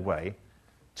curated in a way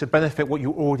to benefit what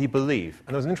you already believe. And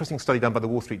there was an interesting study done by the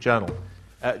Wall Street Journal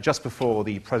just before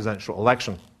the presidential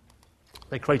election.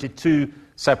 They created two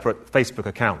separate Facebook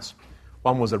accounts.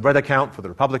 One was a red account for the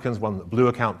Republicans, one a blue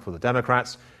account for the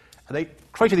Democrats. And they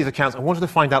created these accounts and wanted to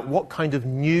find out what kind of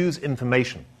news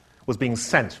information was being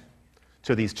sent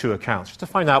to these two accounts, just to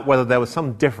find out whether there was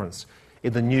some difference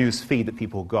in the news feed that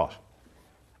people got.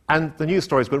 And the news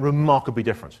stories were remarkably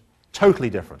different, totally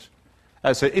different.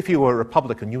 So if you were a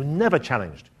Republican, you were never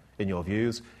challenged in your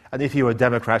views, and if you were a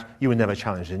Democrat, you were never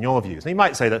challenged in your views. And you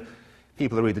might say that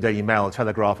people who read the Daily Mail, the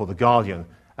Telegraph, or the Guardian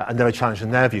are never challenged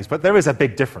in their views, but there is a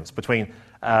big difference between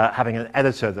having an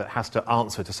editor that has to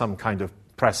answer to some kind of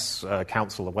press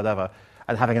council or whatever,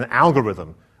 and having an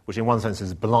algorithm which in one sense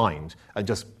is blind and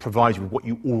just provides you with what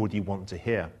you already want to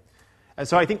hear. And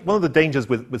so I think one of the dangers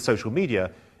with social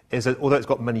media is that although it's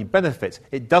got many benefits,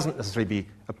 it doesn't necessarily be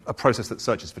a process that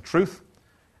searches for truth,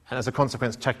 and as a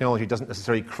consequence, technology doesn't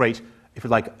necessarily create, if you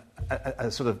like, a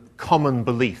sort of common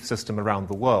belief system around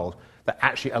the world that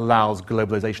actually allows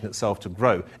globalization itself to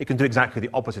grow. It can do exactly the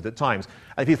opposite at times.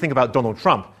 And if you think about Donald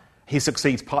Trump, he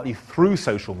succeeds partly through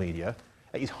social media.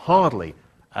 He's hardly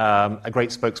a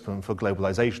great spokesman for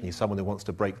globalization. He's someone who wants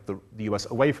to break the US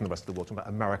away from the rest of the world, talking about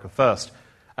America first.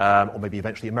 or maybe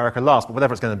eventually America last, but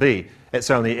whatever it's going to be, it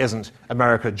certainly isn't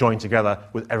America joined together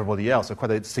with everybody else. So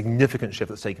quite a significant shift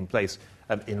that's taken place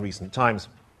in recent times.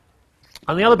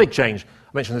 And the other big change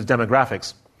I mentioned is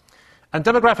demographics. And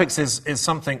demographics is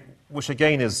something which,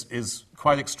 again, is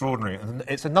quite extraordinary. And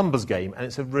it's a numbers game, and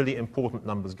it's a really important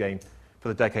numbers game for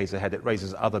the decades ahead. It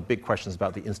raises other big questions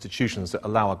about the institutions that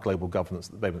allow our global governance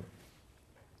at the moment.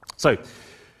 So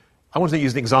I wanted to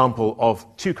use an example of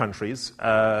two countries.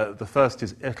 The first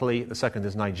is Italy, the second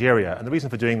is Nigeria. And the reason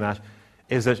for doing that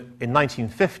is that in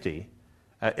 1950,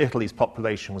 Italy's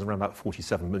population was around about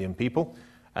 47 million people,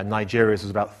 and Nigeria's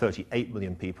was about 38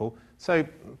 million people. So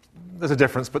there's a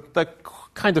difference, but they're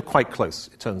kind of quite close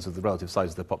in terms of the relative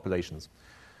size of their populations.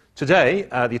 Today,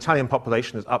 the Italian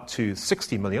population is up to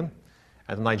 60 million,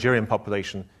 and the Nigerian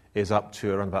population is up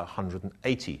to around about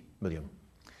 180 million.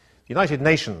 The United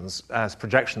Nations has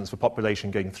projections for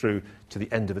population going through to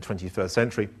the end of the 21st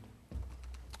century,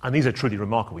 and these are truly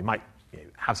remarkable. We might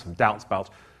have some doubts about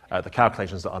the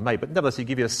calculations that are made, but nevertheless, they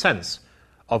give you a sense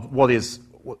of what is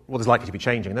likely to be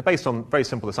changing. And they're based on very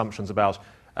simple assumptions about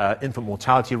infant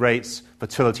mortality rates,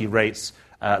 fertility rates,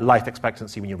 life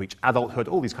expectancy when you reach adulthood,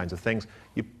 all these kinds of things.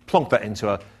 You plonk that into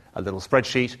a little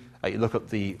spreadsheet, you look at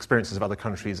the experiences of other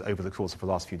countries over the course of the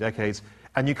last few decades,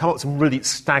 and you come up with some really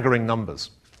staggering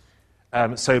numbers.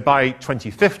 So by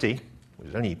 2050, which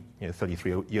is only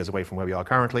 33 years away from where we are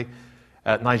currently,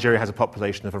 Nigeria has a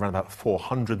population of around about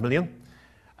 400 million.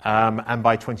 And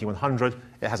by 2100,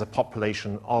 it has a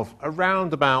population of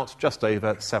around about just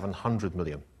over 700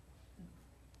 million.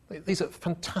 These are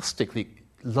fantastically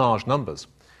large numbers.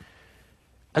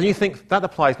 And you think that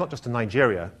applies not just to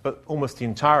Nigeria, but almost the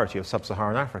entirety of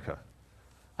sub-Saharan Africa.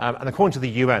 And according to the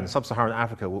UN, sub-Saharan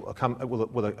Africa will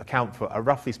account for,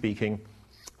 roughly speaking,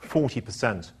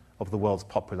 40% of the world's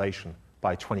population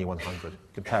by 2100,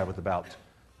 compared with about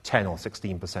 10 or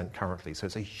 16% currently. So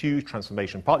it's a huge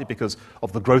transformation, partly because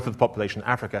of the growth of the population in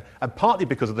Africa, and partly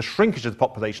because of the shrinkage of the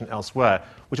population elsewhere,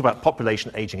 which is about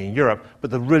population aging in Europe. But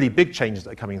the really big changes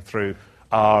that are coming through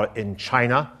are in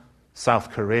China,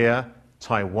 South Korea,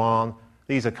 Taiwan.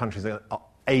 These are countries that are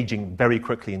aging very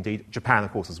quickly indeed. Japan,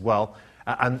 of course, as well.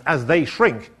 And as they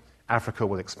shrink, Africa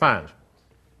will expand.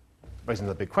 Raising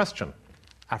the big question.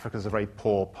 Africa is a very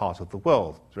poor part of the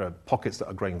world. There are pockets that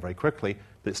are growing very quickly,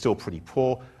 but it's still pretty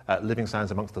poor. Living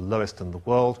standards amongst the lowest in the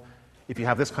world. If you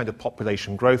have this kind of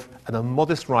population growth and a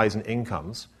modest rise in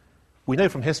incomes, we know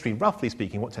from history, roughly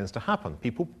speaking, what tends to happen.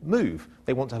 People move.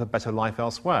 They want to have a better life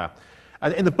elsewhere.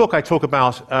 And in the book, I talk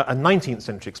about a 19th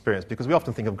century experience, because we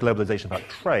often think of globalization about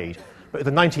trade. But in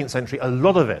the 19th century, a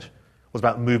lot of it was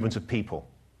about movement of people,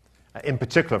 in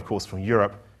particular, of course, from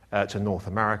Europe to North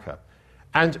America.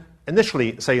 And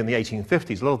initially, say in the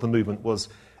 1850s, a lot of the movement was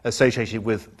associated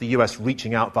with the US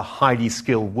reaching out for highly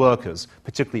skilled workers,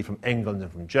 particularly from England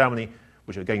and from Germany,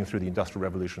 which are going through the Industrial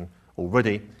Revolution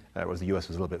already, whereas the US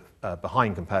was a little bit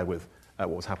behind compared with what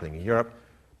was happening in Europe.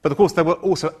 But of course, there were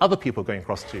also other people going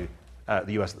across to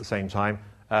the US at the same time,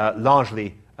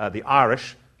 largely the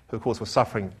Irish, who of course were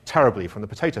suffering terribly from the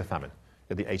potato famine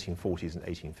in the 1840s and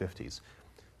 1850s.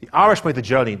 The Irish made the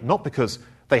journey not because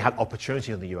they had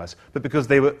opportunity in the US, but because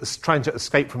they were trying to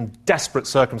escape from desperate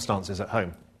circumstances at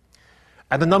home.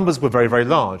 And the numbers were very, very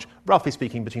large. Roughly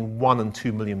speaking, between 1 and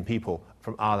 2 million people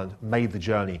from Ireland made the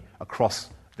journey across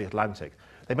the Atlantic.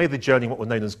 They made the journey in what were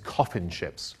known as coffin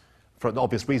ships, for an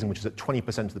obvious reason, which is that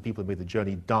 20% of the people who made the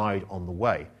journey died on the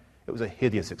way. It was a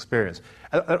hideous experience.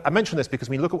 I mention this because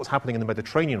when you look at what's happening in the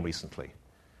Mediterranean recently,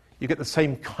 you get the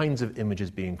same kinds of images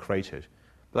being created.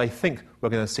 But I think we're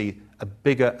going to see a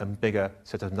bigger and bigger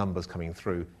set of numbers coming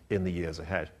through in the years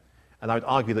ahead. And I would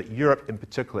argue that Europe in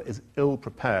particular is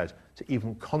ill-prepared to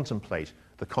even contemplate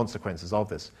the consequences of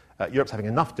this. Europe's having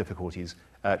enough difficulties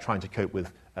trying to cope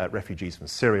with refugees from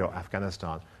Syria or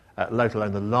Afghanistan, let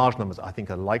alone the large numbers I think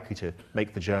are likely to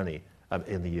make the journey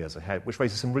in the years ahead, which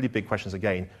raises some really big questions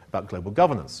again about global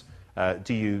governance.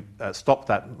 Do you stop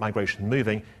that migration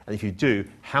moving? And if you do,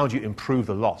 how do you improve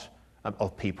the lot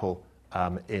of people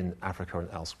in Africa and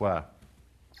elsewhere?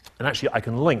 And actually, I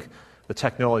can link the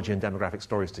technology and demographic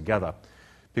stories together,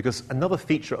 because another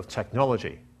feature of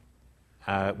technology,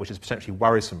 which is potentially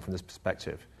worrisome from this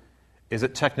perspective, is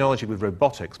that technology with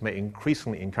robotics may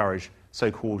increasingly encourage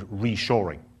so-called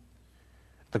reshoring.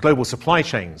 The global supply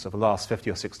chains of the last 50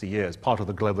 or 60 years, part of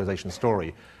the globalization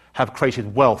story, have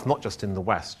created wealth not just in the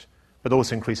West, but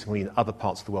also increasingly in other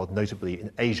parts of the world, notably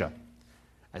in Asia.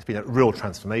 And it's been a real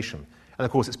transformation. And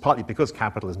of course, it's partly because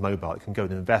capital is mobile. It can go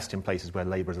and invest in places where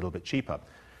labor is a little bit cheaper.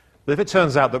 But if it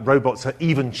turns out that robots are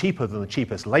even cheaper than the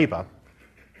cheapest labor,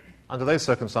 under those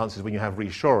circumstances, when you have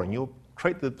reshoring, you'll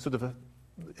create the sort of a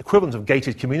equivalent of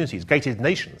gated communities, gated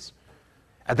nations.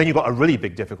 And then you've got a really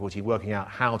big difficulty working out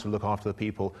how to look after the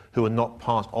people who are not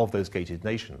part of those gated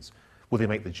nations. Will they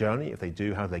make the journey? If they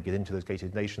do, how do they get into those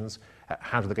gated nations?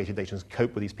 How do the gated nations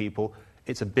cope with these people?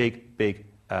 It's a big, big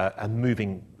and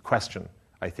moving question,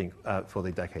 I think, for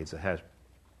the decades ahead.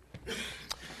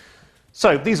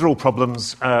 So these are all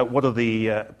problems. What are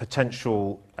the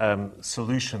potential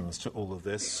solutions to all of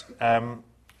this? And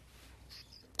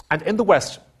in the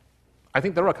West, I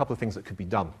think there are a couple of things that could be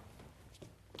done.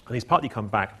 And these partly come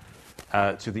back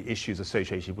to the issues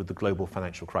associated with the global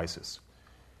financial crisis.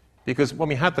 Because when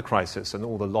we had the crisis and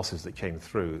all the losses that came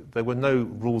through, there were no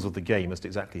rules of the game as to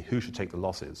exactly who should take the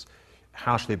losses,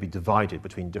 how should they be divided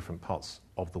between different parts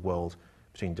of the world,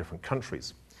 between different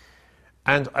countries.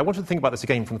 And I wanted to think about this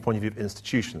again from the point of view of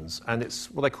institutions, and it's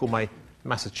what I call my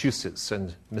Massachusetts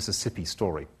and Mississippi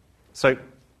story. So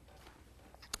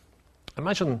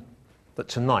imagine that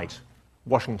tonight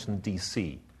Washington,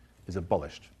 D.C. is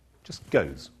abolished, just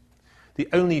goes. The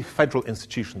only federal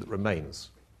institution that remains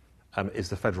is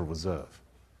the Federal Reserve.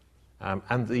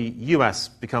 And the US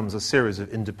becomes a series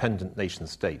of independent nation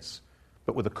states,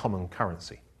 but with a common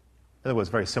currency. In other words,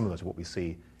 very similar to what we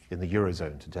see in the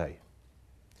Eurozone today.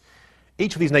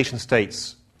 Each of these nation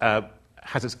states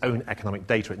has its own economic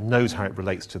data. It knows how it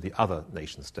relates to the other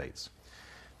nation states.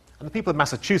 And the people of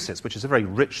Massachusetts, which is a very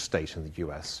rich state in the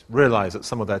US, realize that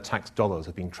some of their tax dollars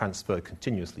have been transferred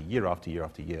continuously, year after year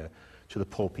after year, to the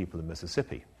poor people of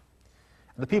Mississippi.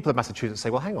 And the people of Massachusetts say,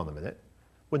 well, hang on a minute.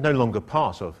 We're no longer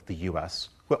part of the US.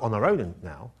 We're on our own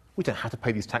now. We don't have to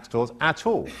pay these tax dollars at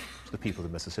all to the people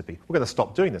of Mississippi. We're going to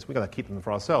stop doing this. We're going to keep them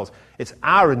for ourselves. It's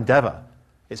our endeavor.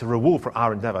 It's a reward for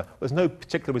our endeavor. There's no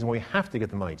particular reason why we have to give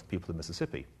the money to the people of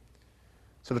Mississippi.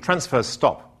 So the transfers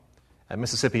stop, and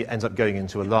Mississippi ends up going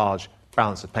into a large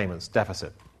balance of payments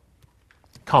deficit.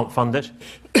 Can't fund it,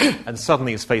 and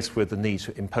suddenly is faced with the need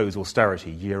to impose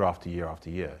austerity year after year after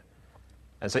year.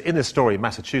 And so in this story,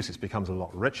 Massachusetts becomes a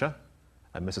lot richer,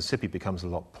 and Mississippi becomes a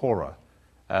lot poorer.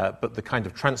 But the kind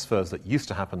of transfers that used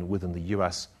to happen within the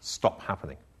US stop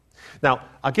happening. Now,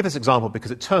 I'll give this example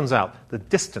because it turns out the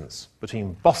distance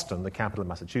between Boston, the capital of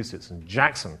Massachusetts, and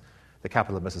Jackson, the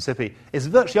capital of Mississippi, is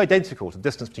virtually identical to the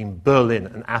distance between Berlin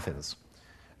and Athens.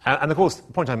 And of course,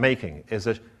 the point I'm making is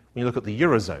that when you look at the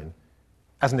Eurozone,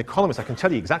 as an economist, I can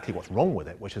tell you exactly what's wrong with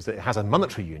it, which is that it has a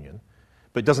monetary union,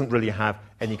 but it doesn't really have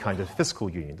any kind of fiscal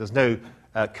union. There's no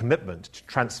commitment to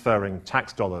transferring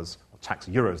tax dollars, or tax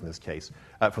euros in this case,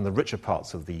 from the richer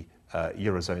parts of the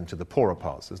Eurozone to the poorer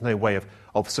parts. There's no way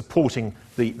of supporting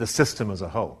the system as a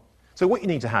whole. So what you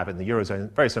need to have in the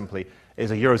Eurozone, very simply,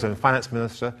 is a Eurozone finance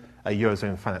minister, a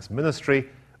Eurozone finance ministry,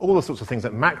 all the sorts of things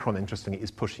that Macron, interestingly, is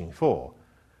pushing for.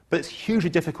 But it's hugely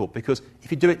difficult because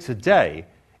if you do it today,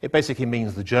 it basically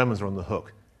means the Germans are on the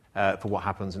hook for what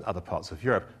happens in other parts of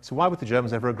Europe. So why would the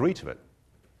Germans ever agree to it?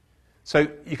 So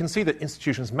you can see that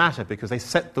institutions matter because they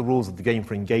set the rules of the game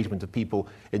for engagement of people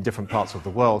in different parts of the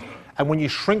world. And when you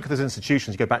shrink those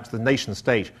institutions, you go back to the nation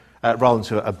state rather than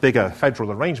to a bigger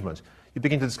federal arrangement, you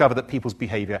begin to discover that people's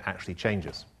behavior actually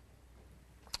changes.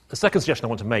 The second suggestion I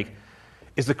want to make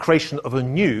is the creation of a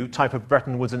new type of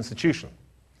Bretton Woods institution.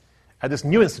 And this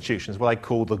new institution is what I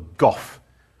call the GOF,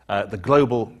 the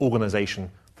Global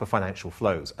Organization for Financial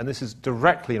Flows. And this is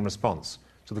directly in response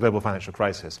to the global financial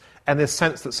crisis, and this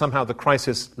sense that somehow the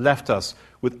crisis left us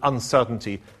with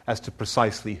uncertainty as to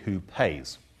precisely who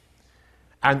pays.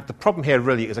 And the problem here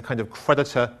really is a kind of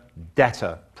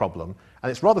creditor-debtor problem,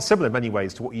 and it's rather similar in many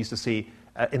ways to what you used to see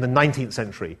in the 19th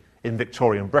century in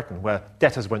Victorian Britain, where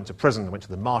debtors went to prison, went to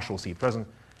the Marshalsea prison,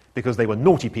 because they were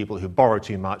naughty people who borrowed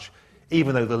too much,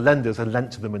 even though the lenders had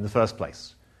lent to them in the first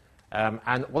place.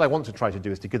 And what I want to try to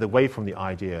do is to get away from the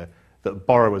idea that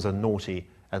borrowers are naughty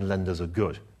and lenders are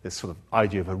good, this sort of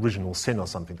idea of original sin or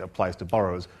something that applies to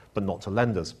borrowers but not to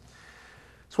lenders.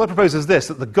 So what I propose is this,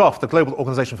 that the GOF, the Global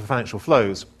Organization for Financial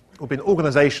Flows, will be an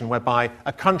organization whereby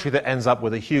a country that ends up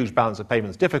with a huge balance of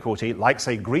payments difficulty, like,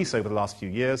 say, Greece over the last few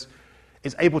years,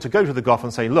 is able to go to the GOF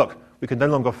and say, look, we can no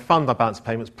longer fund our balance of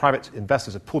payments, private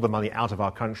investors have pulled the money out of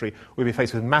our country, we'll be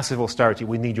faced with massive austerity,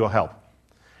 we need your help.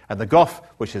 And the GOF,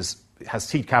 which has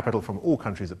seed capital from all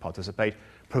countries that participate,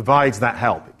 provides that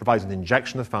help. It provides an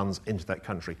injection of funds into that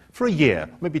country for a year,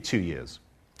 maybe 2 years.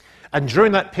 And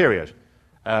during that period,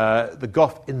 the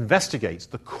GOF investigates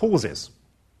the causes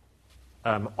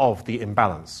of the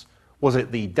imbalance. Was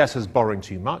it the debtors borrowing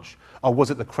too much, or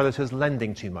was it the creditors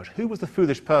lending too much? Who was the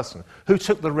foolish person? Who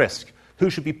took the risk? Who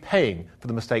should be paying for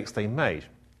the mistakes they made?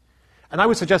 And I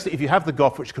would suggest that if you have the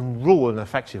GOF which can rule in an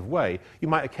effective way, you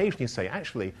might occasionally say,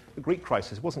 actually, the Greek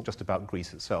crisis wasn't just about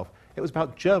Greece itself, it was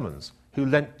about Germans who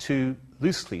lent too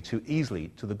loosely, too easily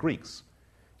to the Greeks.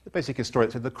 The basic story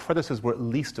said the creditors were at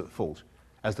least at fault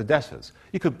as the debtors.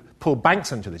 You could pull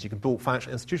banks into this. You could pull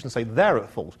financial institutions and say they're at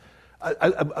fault.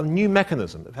 A new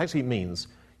mechanism effectively means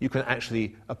you can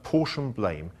actually apportion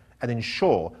blame and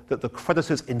ensure that the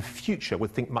creditors in future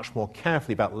would think much more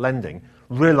carefully about lending,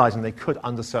 realizing they could,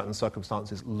 under certain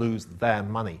circumstances, lose their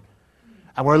money.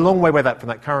 And we're a long way away from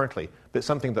that currently, but it's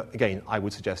something that, again, I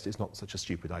would suggest is not such a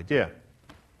stupid idea.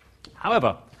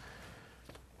 However,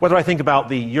 whether I think about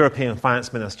the European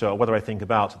finance minister or whether I think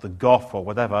about the Goff or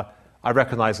whatever, I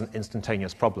recognize an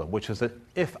instantaneous problem, which is that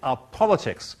if our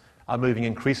politics are moving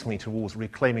increasingly towards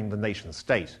reclaiming the nation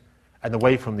state and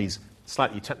away from these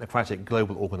slightly technocratic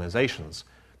global organizations,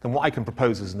 then what I can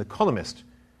propose as an economist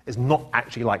is not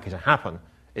actually likely to happen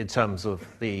in terms of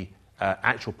the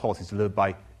actual policies delivered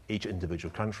by each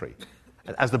individual country.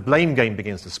 And as the blame game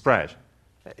begins to spread,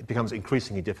 it becomes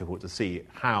increasingly difficult to see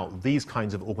how these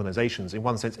kinds of organizations, in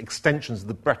one sense extensions of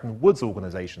the Bretton Woods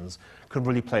organizations, can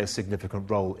really play a significant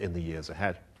role in the years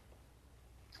ahead.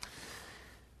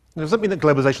 Now, does that mean that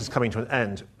globalization is coming to an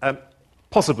end?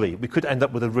 Possibly. We could end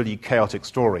up with a really chaotic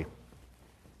story.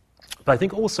 But I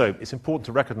think also it's important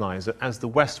to recognize that as the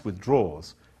West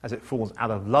withdraws, as it falls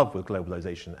out of love with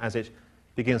globalization, as it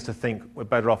begins to think we're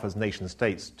better off as nation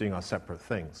states doing our separate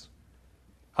things,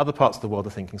 other parts of the world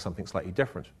are thinking something slightly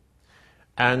different.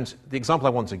 And the example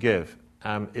I want to give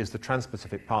is the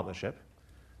Trans-Pacific Partnership,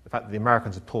 the fact that the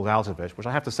Americans have pulled out of it, which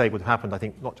I have to say would have happened, I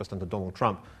think, not just under Donald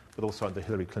Trump, but also under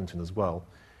Hillary Clinton as well.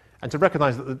 And to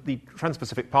recognize that the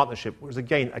Trans-Pacific Partnership was,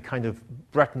 again, a kind of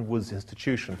Bretton Woods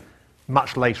institution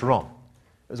much later on.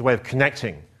 It was a way of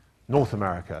connecting North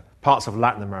America, parts of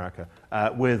Latin America,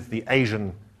 with the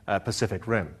Asian Pacific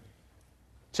Rim,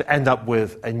 to end up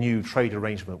with a new trade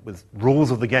arrangement with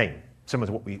rules of the game, similar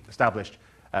to what we established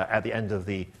at the end of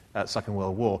the Second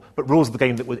World War, but rules of the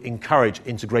game that would encourage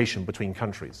integration between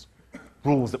countries,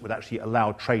 rules that would actually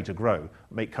allow trade to grow,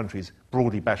 make countries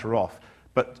broadly better off,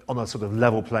 but on a sort of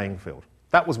level playing field.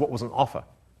 That was what was on offer.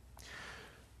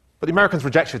 But the Americans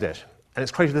rejected it, and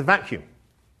it's created a vacuum.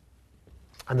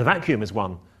 And the vacuum is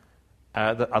one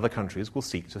that other countries will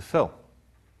seek to fill.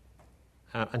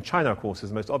 And China, of course, is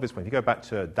the most obvious one. If you go back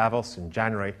to Davos in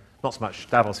January, not so much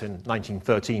Davos in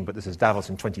 1913, but this is Davos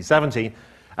in 2017,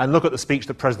 and look at the speech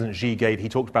that President Xi gave. He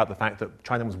talked about the fact that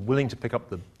China was willing to pick up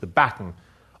the baton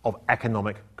of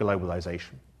economic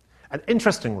globalization. And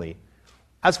interestingly,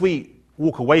 as we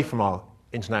walk away from our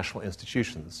international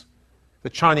institutions, the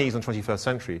Chinese in the 21st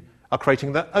century are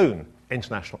creating their own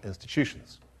international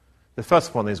institutions. The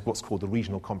first one is what's called the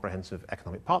Regional Comprehensive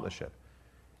Economic Partnership.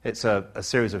 It's a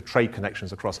series of trade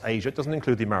connections across Asia. It doesn't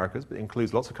include the Americas, but it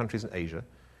includes lots of countries in Asia.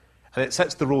 And it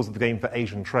sets the rules of the game for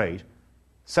Asian trade,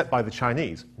 set by the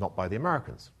Chinese, not by the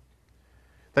Americans.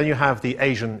 Then you have the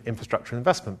Asian Infrastructure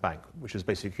Investment Bank, which is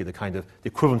basically the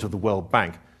equivalent of the World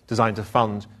Bank, designed to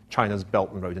fund China's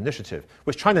Belt and Road Initiative,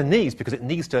 which China needs because it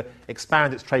needs to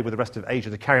expand its trade with the rest of Asia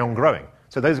to carry on growing.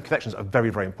 So those connections are very,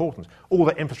 very important. All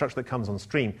the infrastructure that comes on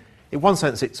stream, in one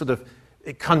sense,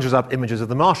 it conjures up images of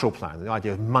the Marshall Plan, the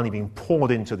idea of money being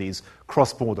poured into these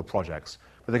cross-border projects,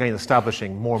 but again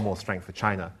establishing more and more strength for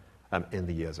China in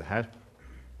the years ahead.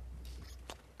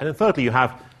 And then thirdly, you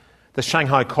have the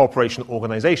Shanghai Cooperation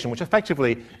Organization, which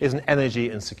effectively is an energy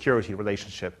and security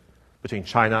relationship between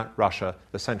China, Russia,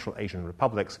 the Central Asian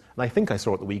republics, and I think I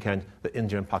saw at the weekend that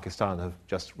India and Pakistan have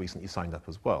just recently signed up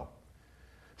as well.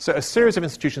 So a series of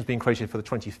institutions being created for the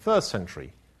 21st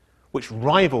century, which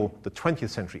rival the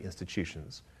 20th century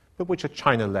institutions, but which are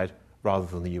China-led rather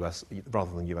than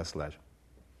US-led.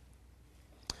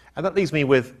 And that leaves me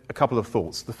with a couple of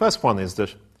thoughts. The first one is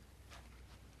that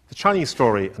the Chinese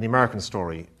story and the American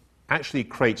story actually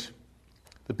create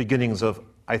the beginnings of,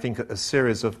 I think, a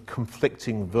series of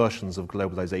conflicting versions of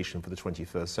globalization for the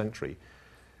 21st century,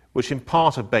 which in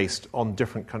part are based on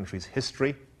different countries'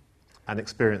 history and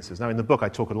experiences. Now, in the book, I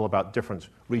talk a lot about different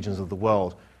regions of the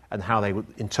world and how they would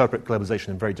interpret globalization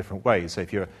in very different ways. So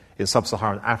if you're in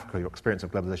sub-Saharan Africa, your experience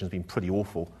of globalization has been pretty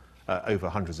awful over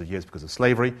hundreds of years because of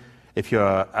slavery. If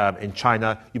you're in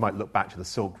China, you might look back to the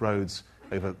Silk Roads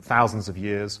over thousands of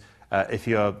years. If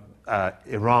you're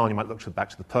Iran, you might look back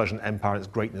to the Persian Empire and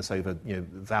its greatness over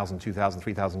 1,000, 2,000,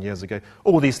 3,000 years ago.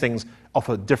 All these things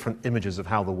offer different images of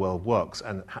how the world works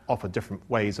and offer different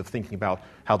ways of thinking about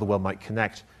how the world might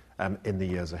connect in the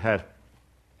years ahead.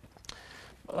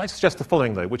 I'd like to suggest the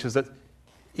following, though, which is that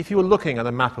if you were looking at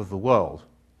a map of the world,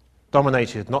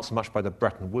 dominated not so much by the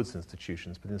Bretton Woods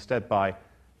institutions, but instead by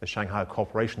the Shanghai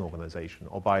Cooperation Organization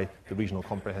or by the Regional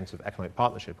Comprehensive Economic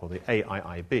Partnership or the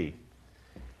AIIB,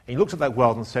 and you looked at that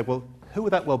world and said, well, who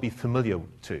would that world be familiar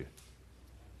to?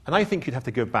 And I think you'd have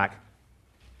to go back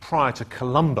prior to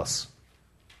Columbus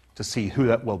to see who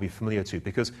that will be familiar to.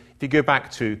 Because if you go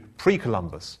back to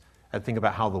pre-Columbus and think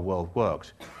about how the world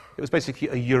worked, it was basically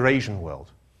a Eurasian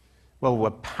world. Well,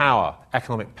 where power,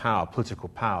 economic power, political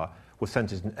power, was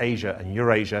centered in Asia and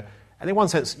Eurasia. And in one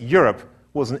sense, Europe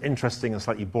was an interesting and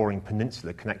slightly boring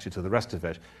peninsula connected to the rest of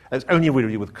it. And it's only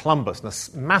really with Columbus and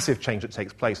a massive change that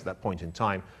takes place at that point in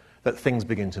time that things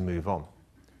begin to move on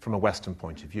from a Western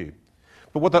point of view.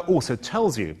 But what that also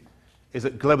tells you is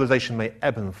that globalization may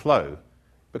ebb and flow,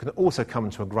 but can also come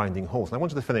to a grinding halt. And I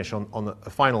wanted to finish on a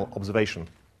final observation,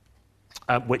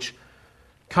 which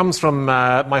comes from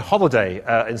my holiday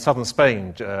in southern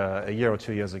Spain a year or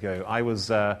 2 years ago. I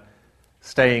was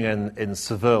staying in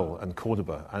Seville and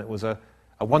Cordoba, and it was a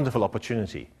wonderful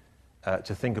opportunity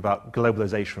to think about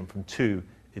globalization from two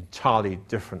entirely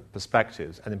different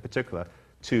perspectives, and in particular,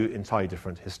 two entirely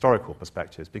different historical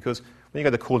perspectives. Because when you go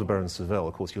to Cordoba and Seville,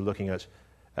 of course, you're looking at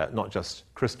not just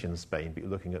Christian Spain, but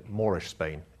you're looking at Moorish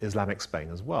Spain, Islamic Spain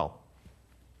as well.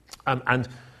 And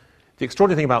the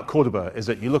extraordinary thing about Cordoba is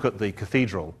that you look at the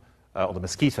cathedral, or the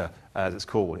mezquita, as it's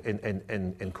called,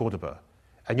 in Cordoba,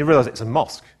 and you realize it's a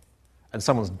mosque, and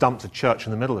someone's dumped a church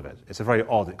in the middle of it. It's a very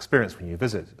odd experience when you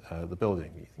visit the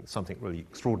building. You think something really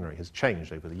extraordinary has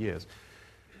changed over the years.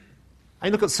 And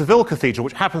you look at Seville Cathedral,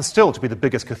 which happens still to be the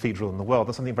biggest cathedral in the world.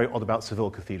 There's something very odd about Seville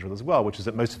Cathedral as well, which is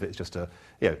that most of it is just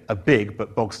a big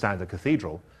but bog-standard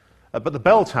cathedral. But the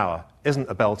bell tower isn't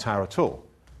a bell tower at all.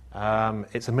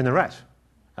 It's a minaret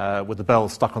with the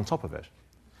bells stuck on top of it.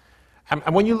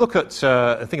 And when you look at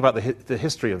and think about the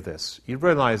history of this, you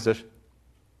realize that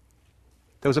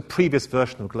there was a previous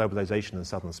version of globalization in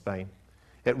southern Spain.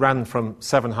 It ran from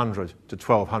 700 to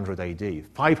 1200 AD,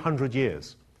 500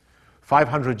 years.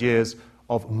 500 years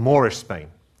of Moorish Spain,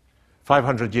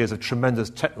 500 years of tremendous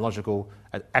technological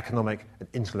and economic and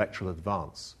intellectual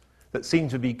advance that seem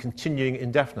to be continuing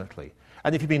indefinitely.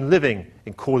 And if you've been living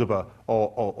in Cordoba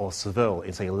or Seville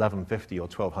in, say, 1150 or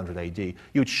 1200 AD, you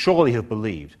would surely have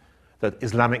believed that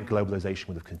Islamic globalization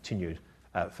would have continued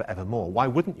forevermore. Why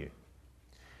wouldn't you?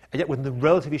 And yet, within a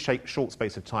relatively short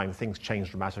space of time, things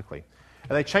changed dramatically.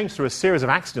 And they changed through a series of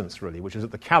accidents, really, which is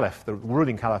that the caliph, the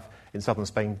ruling caliph in southern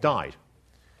Spain, died.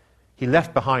 He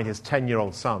left behind his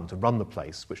 10-year-old son to run the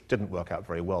place, which didn't work out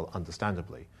very well,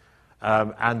 understandably.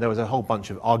 And there was a whole bunch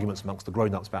of arguments amongst the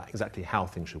grown-ups about exactly how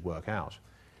things should work out.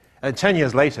 And 10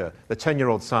 years later, the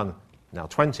 10-year-old son, now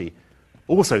 20,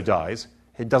 also dies.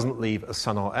 He doesn't leave a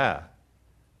son or heir.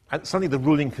 And suddenly the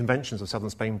ruling conventions of southern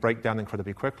Spain break down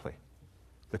incredibly quickly.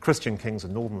 The Christian kings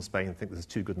of northern Spain think this is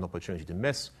too good an opportunity to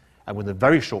miss, and within a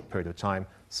very short period of time,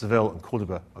 Seville and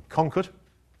Cordoba are conquered.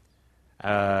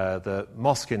 The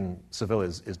mosque in Seville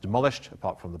is demolished,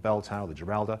 apart from the bell tower, the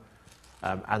Giralda,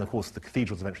 and of course the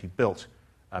cathedral is eventually built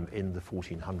in the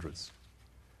 1400s.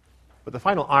 But the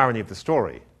final irony of the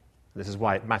story, and this is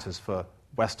why it matters for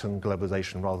Western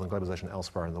globalization rather than globalization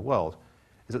elsewhere in the world,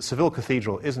 is that Seville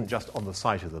Cathedral isn't just on the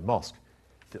site of the mosque,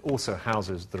 it also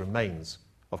houses the remains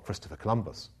of Christopher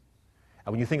Columbus.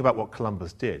 And when you think about what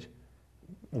Columbus did,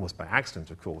 almost by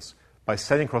accident, of course, by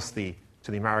sailing across to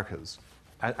the Americas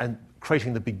and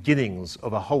creating the beginnings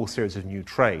of a whole series of new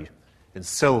trade in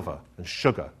silver and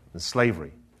sugar and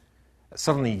slavery,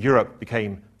 suddenly Europe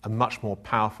became a much more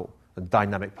powerful and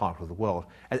dynamic part of the world.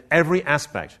 And every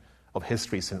aspect of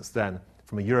history since then,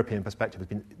 from a European perspective, has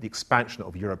been the expansion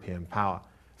of European power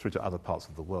through to other parts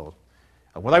of the world.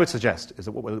 And what I would suggest is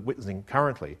that what we're witnessing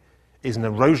currently is an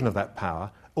erosion of that power,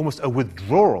 almost a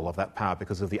withdrawal of that power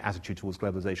because of the attitude towards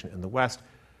globalization in the West,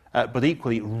 but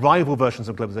equally rival versions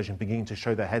of globalization beginning to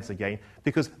show their heads again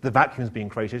because the vacuum is being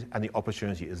created and the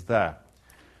opportunity is there.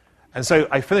 And so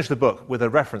I finished the book with a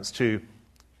reference to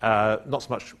not so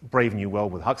much Brave New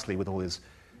World with Huxley with all his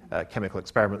chemical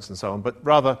experiments and so on, but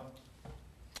rather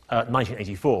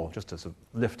 1984, just to sort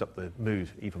of lift up the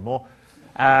mood even more.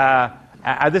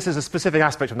 And this is a specific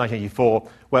aspect of 1984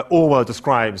 where Orwell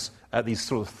describes these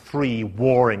sort of three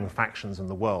warring factions in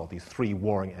the world, these three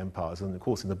warring empires. And of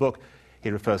course, in the book, he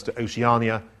refers to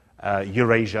Oceania,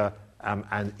 Eurasia,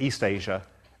 and East Asia.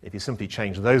 If you simply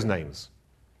change those names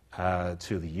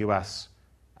to the US,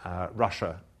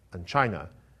 Russia, and China,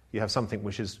 you have something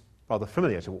which is rather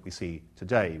familiar to what we see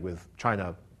today, with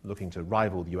China looking to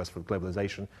rival the US for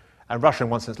globalization, and Russia, in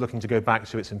one sense, looking to go back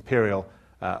to its imperial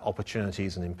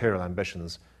opportunities and imperial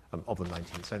ambitions of the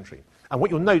 19th century. And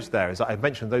what you'll note there is that I've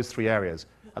mentioned those three areas,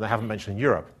 and I haven't mentioned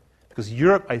Europe. Because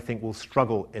Europe, I think, will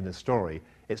struggle in this story.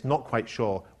 It's not quite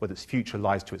sure whether its future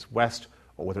lies to its west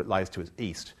or whether it lies to its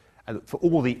east. And for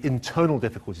all the internal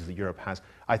difficulties that Europe has,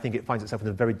 I think it finds itself in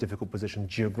a very difficult position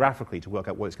geographically to work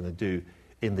out what it's going to do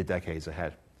in the decades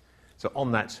ahead. So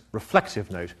on that reflective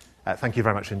note, thank you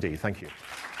very much indeed. Thank you.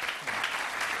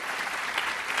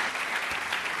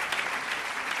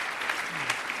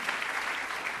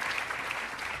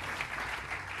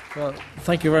 Well,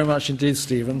 thank you very much indeed,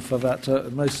 Stephen, for that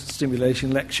most stimulating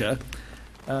lecture.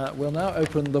 We'll now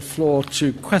open the floor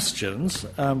to questions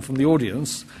from the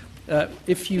audience.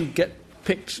 If you get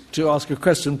picked to ask a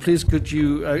question, please could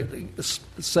you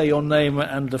say your name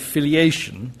and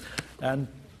affiliation, and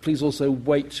please also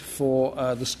wait for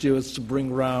the stewards to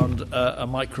bring round a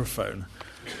microphone.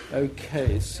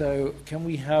 Okay, so can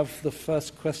we have the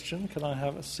first question? Can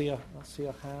I see a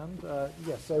hand?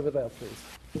 Yes, over there,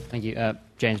 please. Thank you.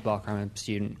 James Barker, I'm a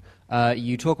student.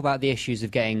 You talk about the issues of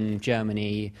getting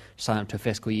Germany signed up to a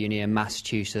fiscal union,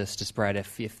 Massachusetts to spread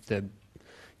if the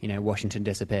Washington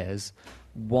disappears.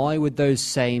 Why would those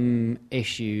same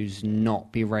issues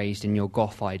not be raised in your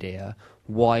Goff idea?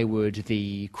 Why would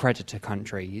the creditor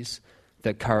countries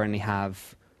that currently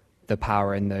have the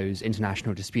power in those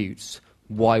international disputes,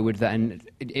 why would then,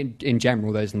 in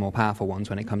general, those are the more powerful ones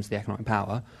when it comes to the economic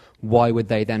power, why would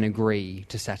they then agree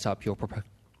to set up your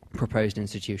proposed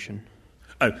institution?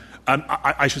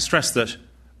 I should stress that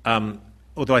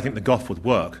although I think the Goff would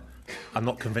work, I'm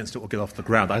not convinced it will get off the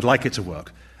ground. I'd like it to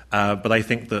work. But I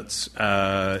think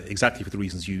that exactly for the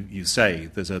reasons you say,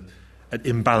 there's an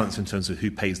imbalance in terms of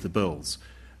who pays the bills.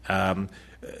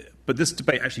 But this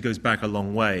debate actually goes back a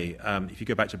long way. If you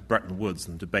go back to Bretton Woods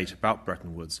and the debate about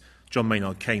Bretton Woods, John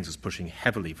Maynard Keynes was pushing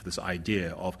heavily for this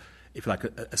idea of, if you like,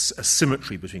 a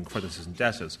symmetry between creditors and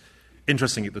debtors.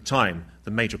 Interesting, at the time,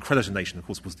 the major creditor nation, of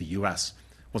course, was the US,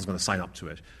 wasn't going to sign up to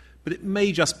it. But it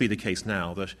may just be the case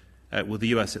now that with the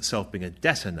US itself being a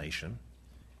debtor nation,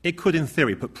 it could, in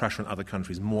theory, put pressure on other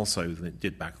countries more so than it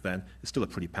did back then. It's still a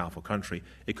pretty powerful country.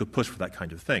 It could push for that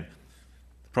kind of thing.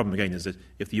 The problem, again, is that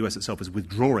if the US itself is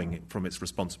withdrawing from its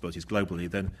responsibilities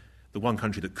globally, then the one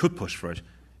country that could push for it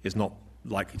is not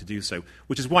likely to do so,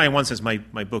 which is why, in one sense, my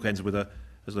book ends with a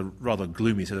rather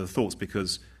gloomy set of thoughts,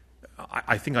 because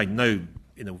I think I know,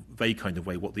 in a vague kind of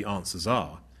way, what the answers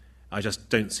are. I just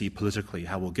don't see politically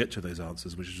how we'll get to those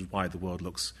answers, which is why the world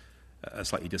looks a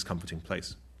slightly discomforting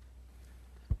place.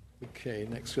 Okay,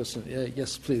 next question.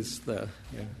 Yes, please. There.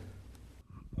 Yeah.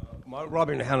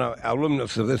 Robin Hanna,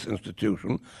 alumnus of this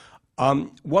institution.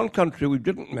 One country we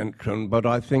didn't mention, but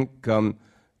I think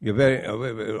you're very.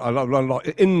 I love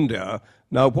India.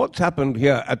 Now, what's happened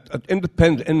here at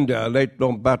independent India, late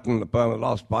Mountbatten, the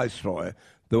last viceroy,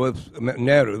 there was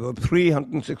Nehru. There were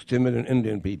 360 million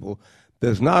Indian people.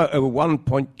 There's now over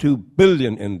 1.2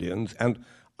 billion Indians, and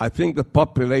I think the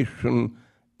population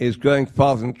is growing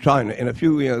faster than China. In a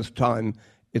few years' time,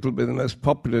 it'll be the most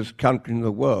populous country in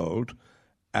the world,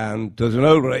 and there's an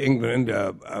older England,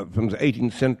 India from the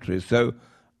 18th century. So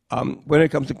when it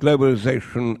comes to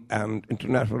globalization and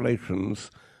international relations,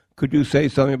 could you say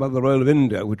something about the role of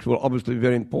India, which will obviously be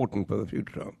very important for the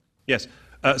future? Yes.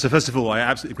 So first of all, I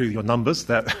absolutely agree with your numbers.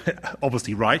 They're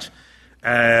obviously right.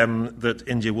 That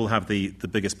India will have the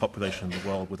biggest population in the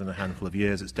world within a handful of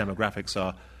years. Its demographics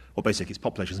are, well, basically its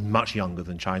population is much younger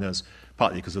than China's,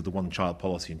 partly because of the one-child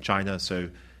policy in China. So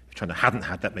if China hadn't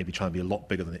had that, maybe China would be a lot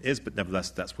bigger than it is, but nevertheless,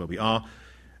 that's where we are.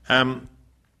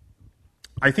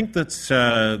 I think that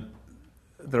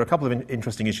there are a couple of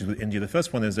interesting issues with India. The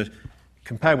first one is that,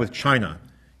 compared with China,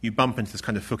 you bump into this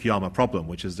kind of Fukuyama problem,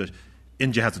 which is that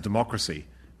India has a democracy,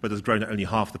 but has grown at only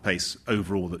half the pace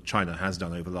overall that China has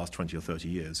done over the last 20 or 30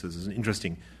 years. So there's an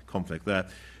interesting conflict there.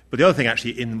 But the other thing,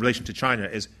 actually, in relation to China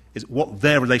is what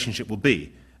their relationship will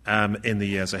be in the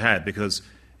years ahead, because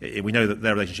we know that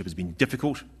their relationship has been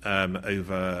difficult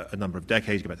over a number of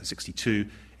decades. Go back to 1962.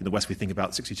 In the West, we think about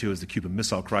 1962 as the Cuban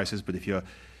Missile Crisis, but if you're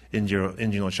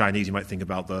Indian or Chinese, you might think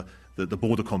about the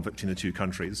border conflict between the two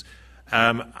countries.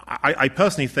 I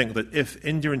personally think that if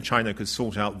India and China could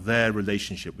sort out their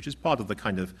relationship, which is part of the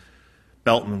kind of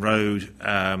Belt and Road,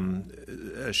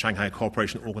 Shanghai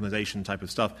Cooperation Organization type of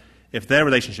stuff, if their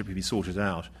relationship could be sorted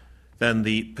out, then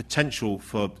the potential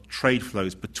for trade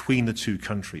flows between the two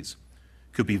countries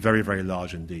could be very, very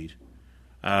large indeed.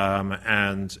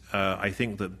 And I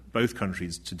think that both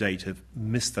countries to date have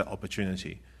missed that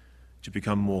opportunity to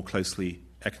become more closely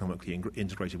economically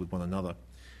integrated with one another.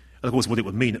 And of course, what it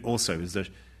would mean also is that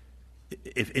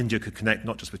if India could connect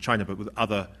not just with China but with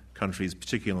other countries,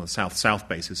 particularly on a south-south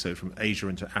basis, so from Asia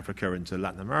into Africa into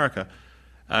Latin America,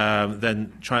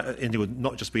 then India would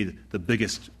not just be the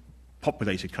biggest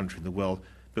populated country in the world,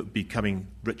 but becoming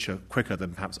richer quicker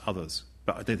than perhaps others.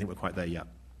 But I don't think we're quite there yet.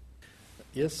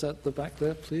 Yes, at the back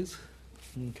there, please.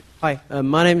 Okay. Hi,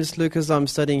 my name is Lucas. I'm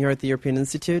studying here at the European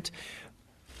Institute.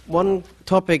 one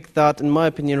topic that, in my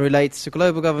opinion, relates to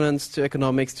global governance, to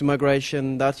economics, to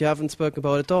migration, that you haven't spoken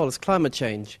about at all is climate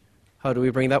change. How do we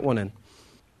bring that one in?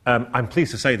 I'm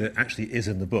pleased to say that it actually is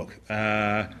in the book.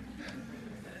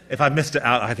 If I missed it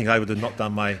out, I think I would have not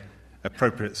done my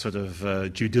appropriate sort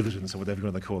of due diligence or whatever you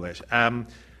want to call it.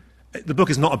 The book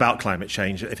is not about climate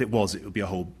change. If it was, it would be a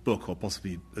whole book or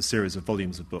possibly a series of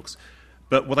volumes of books.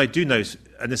 But what I do note,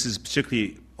 and this is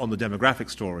particularly on the demographic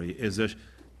story, is that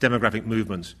demographic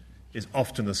movement is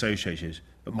often associated,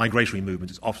 but migratory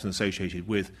movement is often associated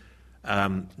with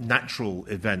natural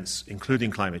events,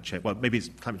 including climate change. Well, maybe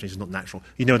climate change is not natural.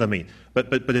 You know what I mean.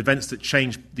 But events that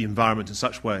change the environment in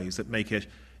such ways that make it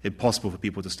impossible for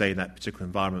people to stay in that particular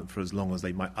environment for as long as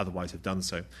they might otherwise have done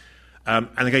so. And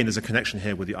again, there's a connection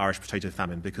here with the Irish potato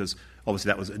famine, because obviously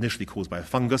that was initially caused by a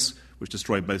fungus, which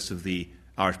destroyed most of the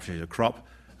Irish potato crop.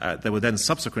 There were then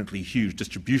subsequently huge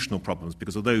distributional problems,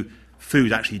 because although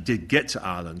food actually did get to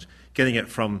Ireland, getting it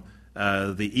from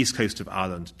the east coast of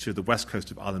Ireland to the west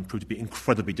coast of Ireland proved to be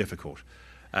incredibly difficult.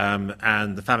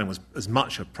 And the famine was as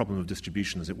much a problem of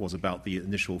distribution as it was about the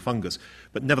initial fungus.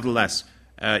 But nevertheless,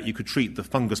 you could treat the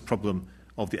fungus problem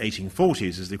of the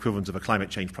 1840s as the equivalent of a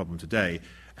climate change problem today.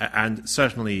 And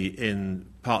certainly in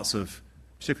parts of,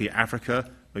 particularly Africa,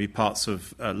 maybe parts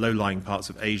of low-lying parts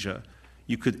of Asia,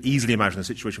 you could easily imagine a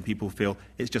situation where people feel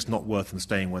it's just not worth them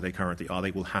staying where they currently are.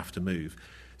 They will have to move.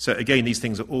 So again, these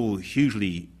things are all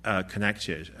hugely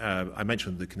connected. I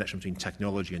mentioned the connection between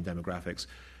technology and demographics,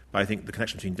 but I think the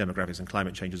connection between demographics and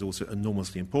climate change is also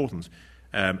enormously important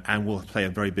and will play a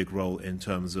very big role in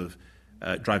terms of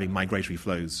driving migratory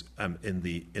flows in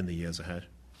the years ahead.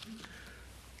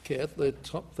 Okay, at the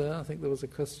top there, I think there was a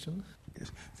question.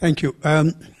 Yes. Thank you.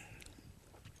 The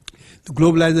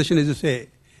globalization, as you say,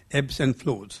 ebbs and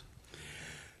flows.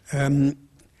 And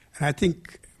I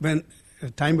think when at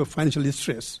a time of financial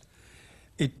distress,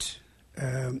 it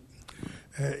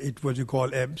what you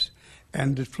call ebbs,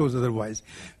 and it flows otherwise.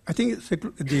 I think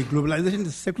the globalization is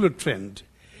a secular trend,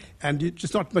 and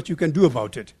it's not much you can do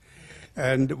about it.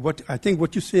 And what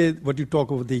you say, what you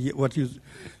talk about, what you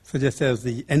suggest as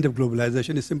the end of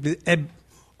globalization is simply the ebb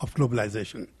of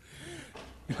globalization,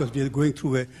 because we are going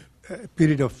through a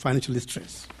period of financial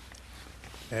distress.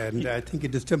 And I think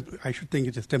it is I should think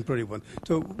it is temporary one.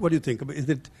 So, what do you think? Is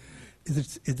it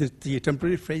the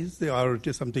temporary phrase, or it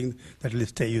is something that will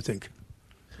stay? You think?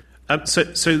 So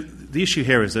the issue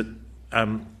here is that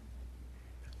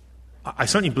I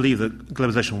certainly believe that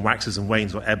globalization waxes and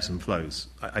wanes or ebbs and flows.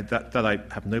 That I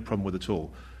have no problem with at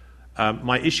all.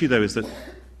 My issue, though, is that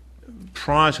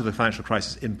prior to the financial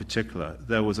crisis in particular,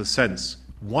 there was a sense,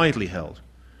 widely held,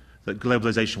 that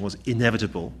globalization was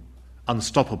inevitable,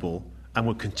 unstoppable, and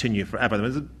would continue forever.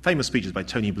 There were famous speeches by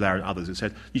Tony Blair and others who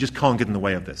said, you just can't get in the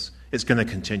way of this. It's going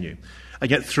to continue. And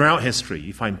yet throughout history,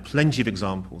 you find plenty of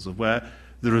examples of where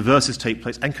the reverses take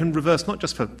place, and can reverse not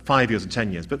just for 5 years or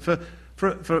 10 years, but for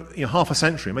half a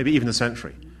century, maybe even a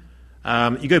century.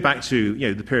 You go back to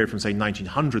the period from, say,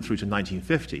 1900 through to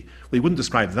 1950. We wouldn't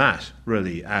describe that,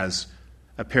 really, as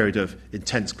a period of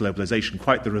intense globalization.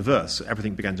 Quite the reverse.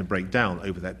 Everything began to break down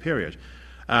over that period.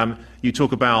 You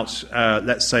talk about,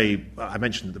 let's say, I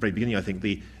mentioned at the very beginning, I think,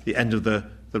 the end of the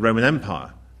Roman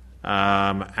Empire.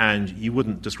 And you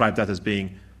wouldn't describe that as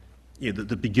being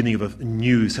the beginning of a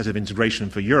new set of integration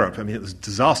for Europe. I mean, it was a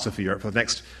disaster for Europe for the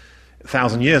next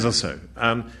 1,000 years or so.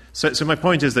 So my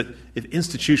point is that if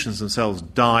institutions themselves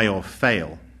die or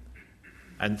fail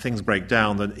and things break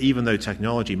down, then even though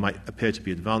technology might appear to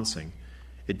be advancing,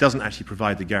 it doesn't actually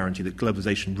provide the guarantee that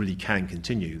globalization really can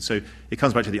continue. So it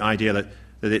comes back to the idea that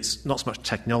it's not so much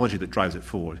technology that drives it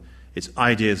forward, it's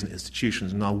ideas and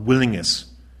institutions and our willingness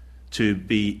to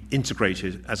be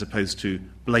integrated as opposed to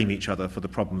blame each other for the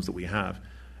problems that we have.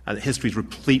 And history is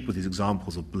replete with these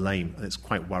examples of blame, and it's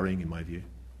quite worrying in my view.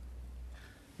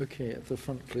 Okay, at the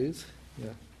front, please.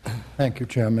 Yeah. Thank you,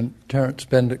 Chairman. Terence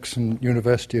Bendixson,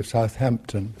 University of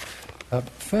Southampton.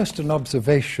 First, an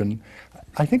observation.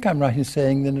 I think I'm right in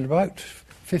saying that in about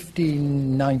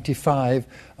 1595,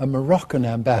 a Moroccan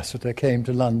ambassador came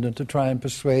to London to try and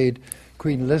persuade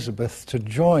Queen Elizabeth to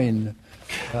join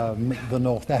the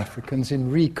North Africans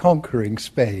in reconquering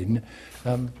Spain,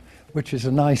 which is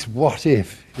a nice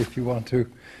what-if you want to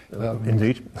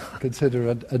indeed consider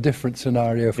a different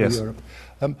scenario for Europe.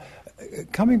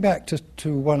 Coming back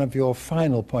to one of your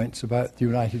final points about the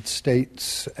United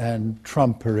States and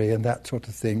Trumpery and that sort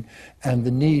of thing, and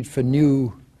the need for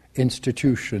new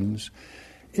institutions,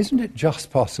 isn't it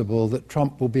just possible that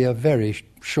Trump will be a very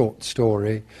short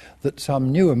story, that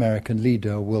some new American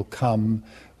leader will come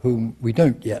whom we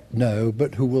don't yet know,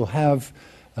 but who will have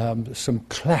some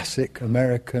classic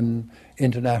American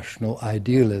international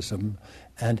idealism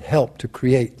and help to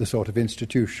create the sort of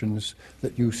institutions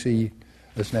that you see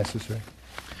as necessary?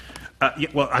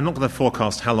 Well, I'm not going to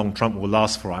forecast how long Trump will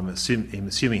last for. I'm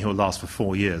assuming he'll last for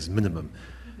 4 years minimum.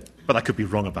 But I could be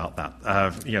wrong about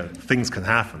that. Things can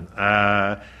happen.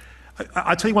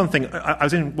 I'll tell you one thing. I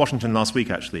was in Washington last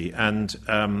week, actually, and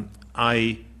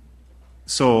I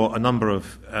saw a number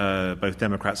of both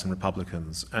Democrats and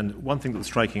Republicans. And one thing that was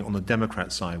striking on the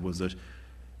Democrat side was that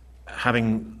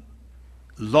having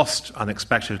lost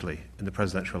unexpectedly in the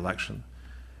presidential election,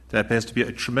 there appears to be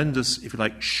a tremendous, if you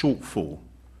like, shortfall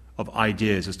of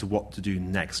ideas as to what to do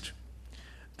next.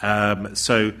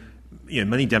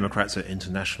 Many Democrats are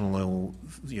international,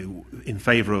 in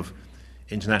favor of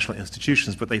international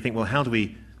institutions, but they think, well, how do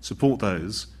we support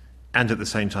those and at the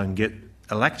same time get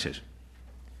elected?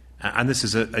 And this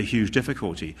is a huge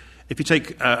difficulty. If you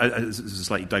take, this is a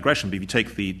slight digression, but if you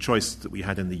take the choice that we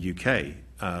had in the UK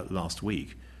last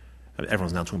week,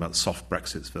 everyone's now talking about soft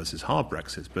Brexits versus hard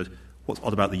Brexits, but what's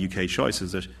odd about the UK choice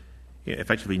is that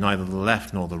effectively neither the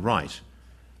left nor the right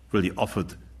really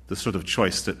offered the sort of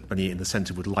choice that many in the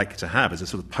centre would like to have, as a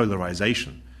sort of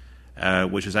polarisation,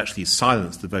 which has actually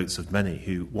silenced the votes of many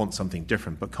who want something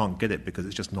different but can't get it because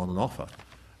it's just not on offer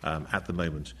at the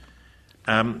moment.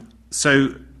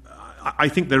 So I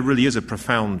think there really is a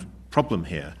profound problem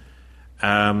here.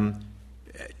 Now,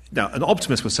 an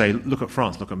optimist would say, look at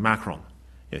France, look at Macron.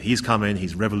 He's come in,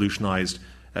 he's revolutionised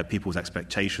people's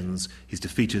expectations, he's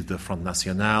defeated the Front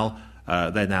National,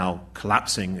 they're now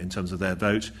collapsing in terms of their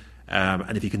vote,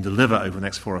 and if he can deliver over the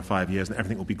next 4 or 5 years, then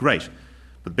everything will be great.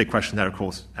 But the big question there, of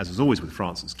course, as is always with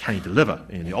France, is can he deliver?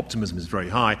 The optimism is very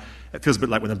high. It feels a bit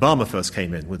like when Obama first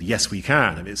came in with yes, we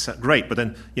can. I mean, it's great, but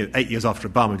then 8 years after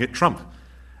Obama, we get Trump.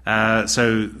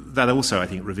 So that also, I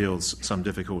think, reveals some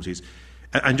difficulties.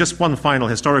 And just one final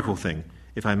historical thing,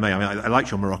 if I may. I mean, I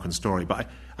like your Moroccan story, but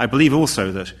I believe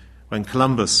also that when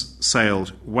Columbus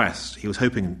sailed west, he was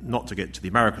hoping not to get to the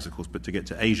Americas, of course, but to get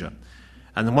to Asia.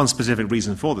 And the one specific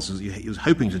reason for this is he was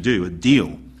hoping to do a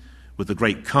deal with the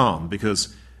Great Khan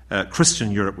because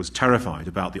Christian Europe was terrified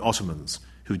about the Ottomans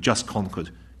who just conquered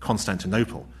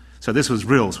Constantinople. So this was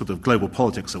real sort of global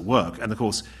politics at work. And, of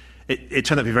course, it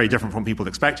turned out to be very different from what people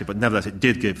expected, but nevertheless it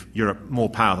did give Europe more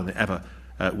power than it ever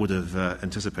would have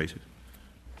anticipated.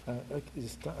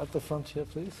 Just at the front here,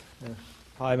 please. Yeah.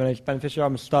 Hi, my name is Ben Fisher.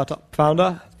 I'm a startup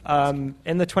founder.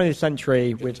 In the 20th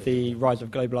century, with the rise of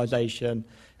globalization,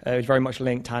 it was very much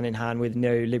linked hand in hand with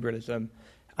neoliberalism.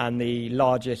 And the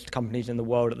largest companies in the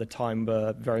world at the time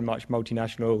were very much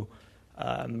multinational,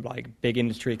 like big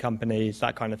industry companies,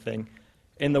 that kind of thing.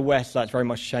 In the West, that's very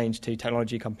much changed to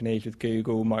technology companies with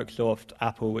Google, Microsoft,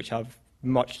 Apple, which have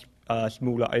much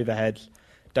smaller overheads,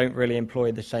 don't really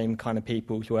employ the same kind of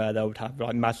people, where they would have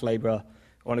like mass labour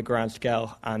on a grand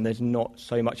scale, and there's not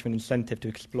so much of an incentive to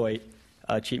exploit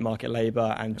cheap market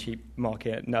labour and cheap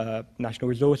market national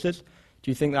resources. Do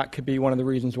you think that could be one of the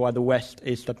reasons why the West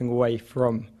is stepping away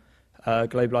from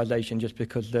globalisation, just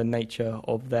because the nature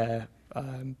of their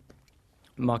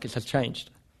markets has changed?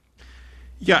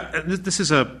 Yeah, this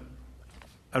is a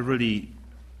really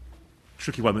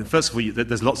tricky one. I mean, first of all,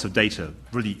 there's lots of data,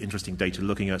 really interesting data,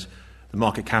 looking at the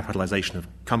market capitalisation of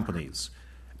companies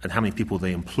and how many people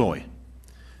they employ.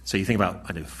 So you think about,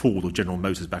 Ford or General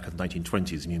Motors back in the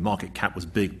 1920s. I mean, market cap was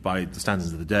big by the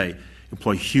standards of the day,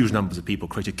 employ huge numbers of people,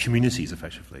 created communities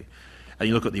effectively. And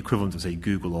you look at the equivalent of, say,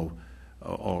 Google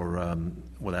or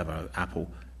whatever,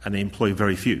 Apple, and they employ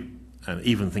very few.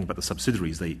 Even think about the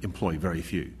subsidiaries, they employ very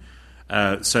few.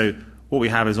 So what we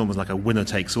have is almost like a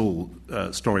winner-takes-all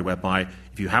story, whereby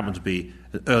if you happen to be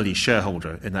an early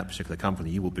shareholder in that particular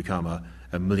company, you will become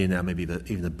a millionaire, maybe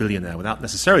even a billionaire, without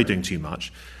necessarily doing too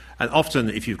much. And often,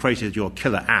 if you've created your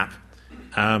killer app,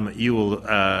 you will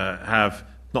have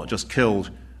not just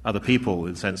killed other people,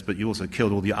 in a sense, but you also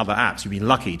killed all the other apps. You've been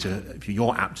lucky for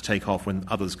your app to take off when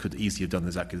others could easily have done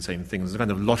exactly the same thing. There's a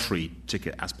kind of lottery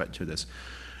ticket aspect to this.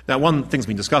 Now, one thing that's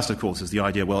been discussed, of course, is the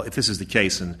idea, well, if this is the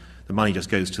case and the money just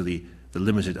goes to the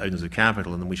limited owners of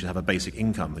capital, then we should have a basic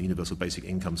income, a universal basic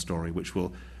income story, which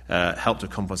will help to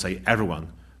compensate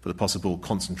everyone for the possible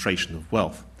concentration of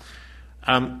wealth.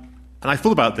 And I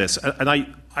thought about this, and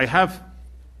I have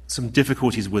some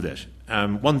difficulties with it.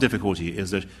 One difficulty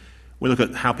is that when we look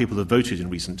at how people have voted in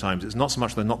recent times, it's not so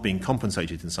much they're not being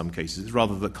compensated in some cases, it's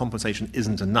rather that compensation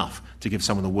isn't enough to give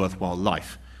someone a worthwhile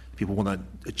life. People want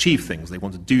to achieve things, they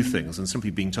want to do things, and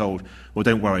simply being told, well,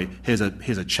 don't worry, here's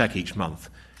a check each month,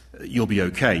 you'll be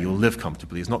okay, you'll live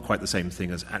comfortably. It's not quite the same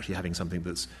thing as actually having something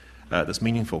that's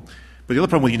meaningful. But the other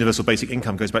problem with universal basic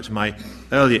income goes back to my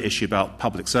earlier issue about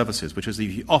public services, which is that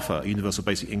if you offer a universal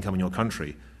basic income in your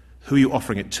country, who are you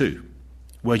offering it to?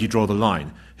 Where do you draw the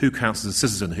line? Who counts as a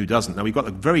citizen, who doesn't? Now, we've got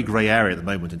a very grey area at the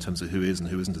moment in terms of who is and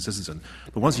who isn't a citizen.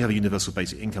 But once you have a universal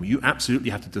basic income, you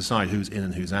absolutely have to decide who's in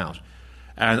and who's out.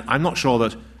 And I'm not sure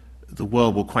that the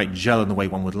world will quite gel in the way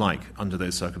one would like under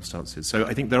those circumstances. So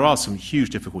I think there are some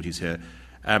huge difficulties here,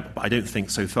 but I don't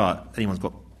think so far anyone's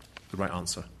got the right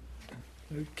answer.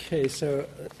 Okay, so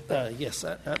yes,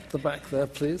 at the back there,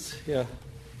 please. Yeah.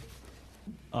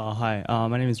 Hi,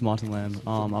 my name is Martin Lamb.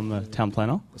 I'm a town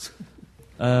planner.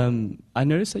 I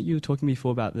noticed that you were talking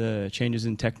before about the changes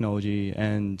in technology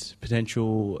and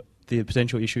the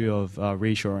potential issue of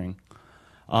reshoring.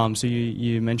 So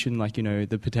you mentioned,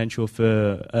 the potential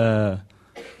for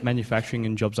manufacturing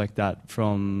and jobs like that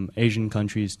from Asian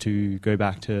countries to go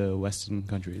back to Western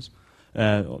countries,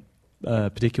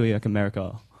 particularly like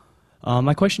America.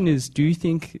 My question is,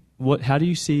 how do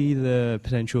you see the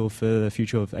potential for the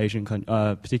future of Asian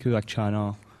countries, particularly like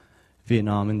China,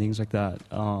 Vietnam and things like that?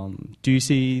 Do you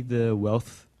see the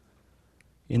wealth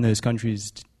in those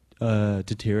countries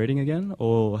deteriorating again,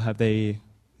 or have they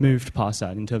moved past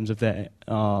that in terms of their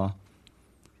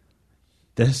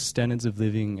standards of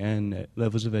living and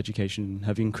levels of education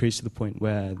have increased to the point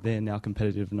where they're now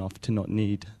competitive enough to not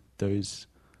need those,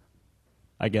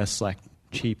 I guess,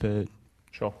 cheaper...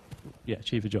 Sure. Yeah,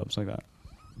 cheaper jobs like that.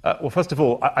 Well, first of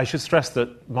all, I should stress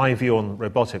that my view on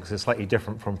robotics is slightly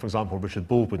different from, for example, Richard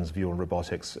Baldwin's view on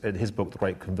robotics. In his book, The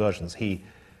Great Convergence, he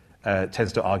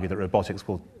tends to argue that robotics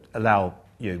will allow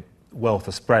wealth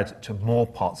to spread to more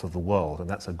parts of the world, and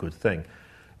that's a good thing.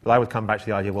 But I would come back to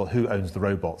the idea, well, who owns the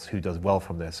robots? Who does well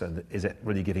from this? And is it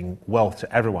really giving wealth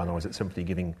to everyone, or is it simply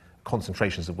giving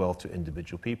concentrations of wealth to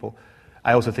individual people?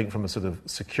 I also think from a sort of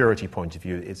security point of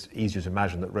view, it's easier to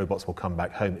imagine that robots will come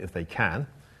back home if they can.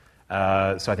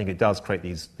 So I think it does create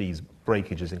these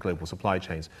breakages in global supply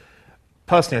chains.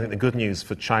 Personally, I think the good news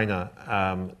for China,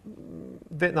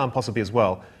 Vietnam possibly as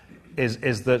well,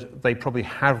 is that they probably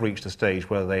have reached a stage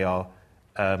where they are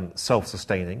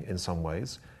self-sustaining in some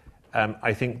ways.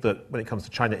 I think that when it comes to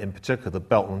China in particular, the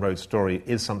Belt and Road story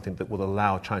is something that will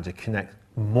allow China to connect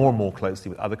more and more closely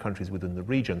with other countries within the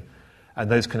region. And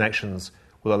those connections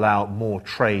will allow more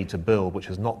trade to build, which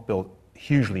has not built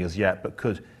hugely as yet, but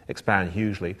could expand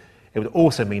hugely. It would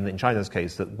also mean that in China's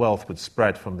case that wealth would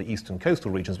spread from the eastern coastal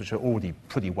regions, which are already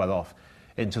pretty well off,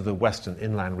 into the western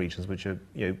inland regions, which are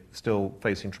still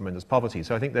facing tremendous poverty.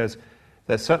 So I think there's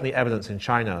certainly evidence in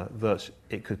China that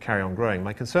it could carry on growing.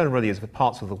 My concern really is for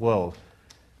parts of the world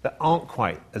that aren't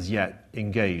quite as yet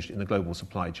engaged in the global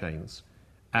supply chains.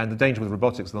 And the danger with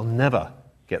robotics, they'll never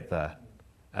get there.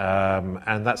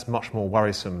 And that's much more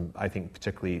worrisome, I think,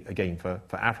 particularly, again, for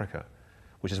Africa,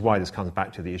 which is why this comes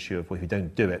back to the issue of, well, if you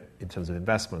don't do it in terms of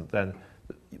investment, then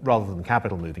rather than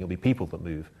capital moving, it'll be people that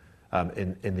move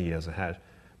in the years ahead.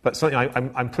 But certainly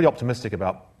I'm pretty optimistic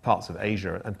about parts of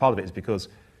Asia, and part of it is because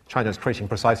China is creating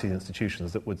precisely the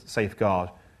institutions that would safeguard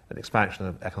an expansion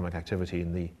of economic activity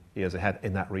in the years ahead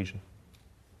in that region.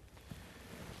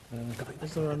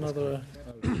 Is there another...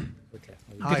 Okay.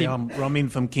 Hi, I'm Ramin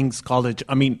from King's College.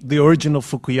 I mean, the original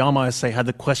Fukuyama essay had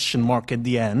a question mark at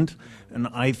the end, and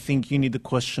I think you need a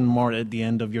question mark at the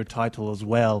end of your title as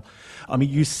well. I mean,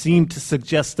 you seem to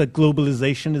suggest that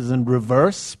globalization is in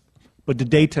reverse, but the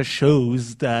data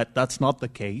shows that that's not the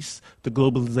case. The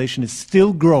globalization is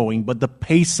still growing, but the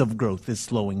pace of growth is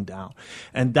slowing down.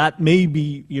 And that may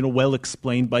be, well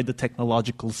explained by the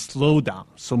technological slowdown.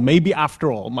 So maybe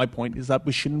after all, my point is that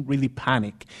we shouldn't really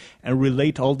panic and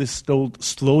relate all this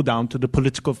slowdown to the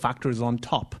political factors on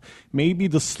top. Maybe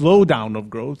the slowdown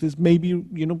of growth is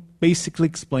basically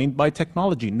explained by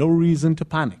technology. No reason to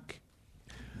panic.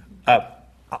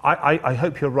 I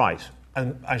hope you're right.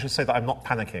 And I should say that I'm not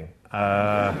panicking.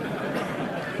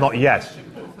 Not yet.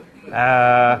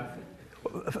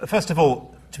 First of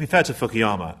all, to be fair to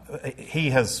Fukuyama, he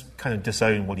has kind of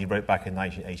disowned what he wrote back in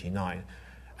 1989.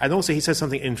 And also he said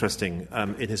something interesting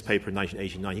in his paper in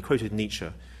 1989. He quoted Nietzsche.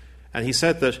 And he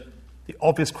said that the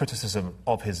obvious criticism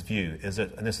of his view is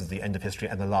that, and this is the end of history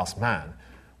and the last man,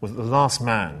 was that the last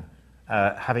man,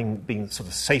 having been sort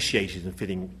of satiated and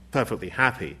feeling perfectly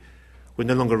happy, would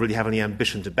no longer really have any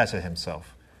ambition to better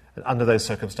himself. And under those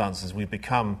circumstances, we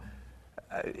become,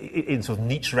 in sort of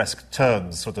Nietzsche-esque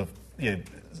terms, sort of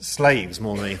slaves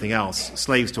more than anything else,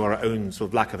 slaves to our own sort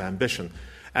of lack of ambition.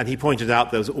 And he pointed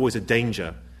out there was always a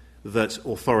danger that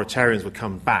authoritarians would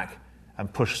come back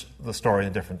and push the story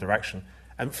in a different direction.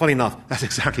 And funny enough, that's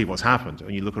exactly what's happened.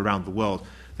 When you look around the world,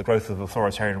 the growth of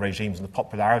authoritarian regimes and the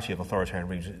popularity of authoritarian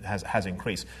regimes has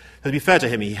increased. So to be fair to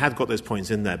him, he had got those points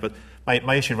in there, but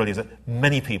my issue really is that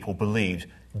many people believed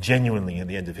genuinely in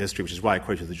the end of history, which is why I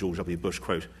quoted the George W. Bush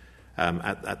quote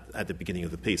at the beginning of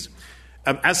the piece.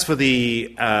 As for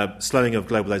the slowing of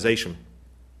globalization,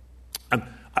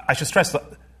 I should stress that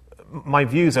my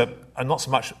views are not so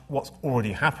much what's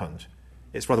already happened,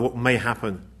 it's rather what may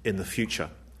happen in the future.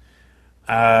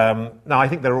 Now, I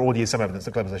think there already is some evidence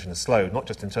that globalization has slowed, not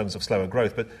just in terms of slower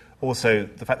growth, but also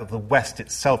the fact that the West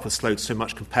itself has slowed so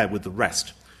much compared with the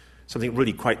rest. Something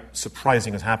really quite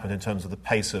surprising has happened in terms of the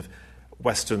pace of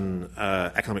Western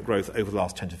economic growth over the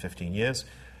last 10 to 15 years.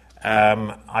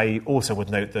 I also would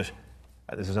note that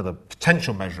this is another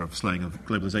potential measure of slowing of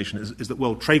globalization, is that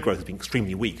world trade growth has been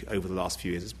extremely weak over the last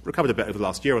few years. It's recovered a bit over the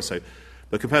last year or so,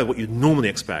 but compared to what you'd normally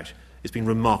expect, it's been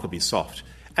remarkably soft.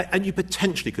 And you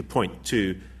potentially could point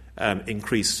to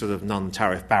increased sort of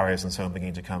non-tariff barriers and so on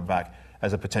beginning to come back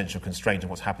as a potential constraint on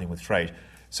what's happening with trade.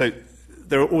 So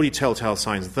there are already telltale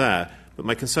signs there, but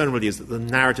my concern really is that the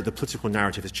narrative, the political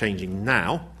narrative, is changing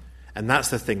now, and that's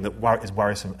the thing that is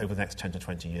worrisome over the next 10 to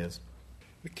 20 years.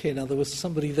 Okay, now there was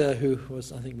somebody there who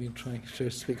was, I think, been trying to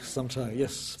speak for some time.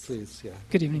 Yes, please, yeah.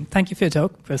 Good evening. Thank you for your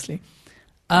talk, firstly.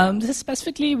 This is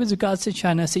specifically with regards to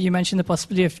China. So you mentioned the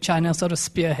possibility of China sort of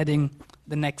spearheading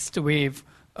the next wave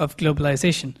of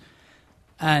globalization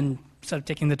and sort of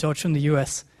taking the torch from the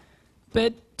US.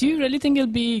 But do you really think it'll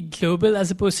be global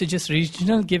as opposed to just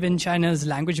regional, given China's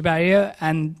language barrier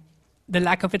and the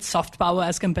lack of its soft power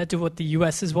as compared to what the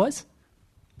US's was?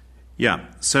 Yeah,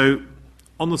 so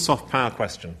on the soft power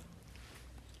question,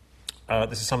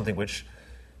 this is something which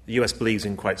the US believes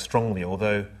in quite strongly,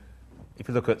 although if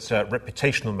you look at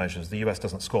reputational measures, the US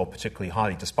doesn't score particularly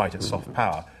highly despite its soft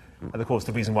power. And of course,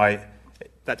 the reason why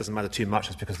that doesn't matter too much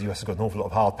is because the US has got an awful lot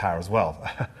of hard power as well.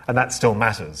 And that still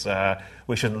matters.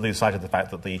 We shouldn't lose sight of the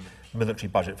fact that the military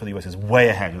budget for the US is way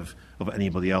ahead of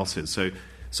anybody else's. So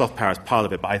soft power is part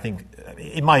of it, but I think,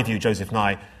 in my view, Joseph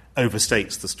Nye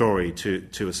overstates the story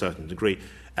to a certain degree.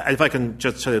 And if I can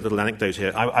just tell you a little anecdote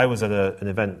here, I was at an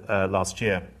event last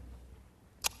year,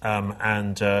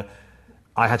 and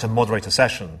I had to moderate a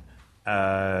session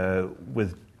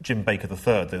with Jim Baker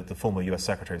III, the former US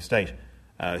Secretary of State,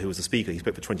 who was the speaker. He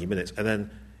spoke for 20 minutes, and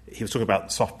then he was talking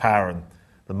about soft power and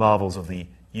the marvels of the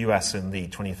US in the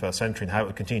 21st century and how it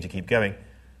would continue to keep going.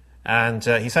 And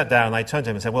he sat down, and I turned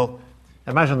to him and said, well,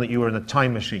 imagine that you were in a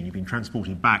time machine. You've been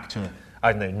transported back to,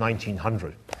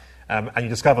 1900, and you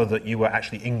discovered that you were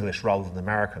actually English rather than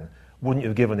American. Wouldn't you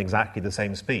have given exactly the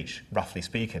same speech, roughly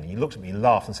speaking? He looked at me,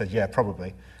 laughed, and said, yeah,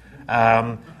 probably.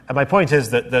 And my point is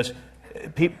that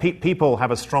people have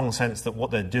a strong sense that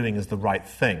what they're doing is the right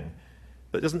thing.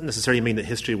 But it doesn't necessarily mean that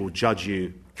history will judge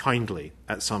you kindly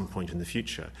at some point in the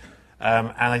future.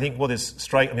 And I think what is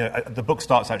striking, the book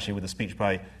starts actually with a speech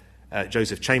by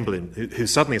Joseph Chamberlain, who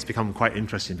suddenly has become quite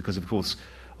interesting because, of course,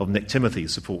 of Nick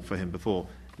Timothy's support for him before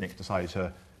Nick decided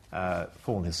to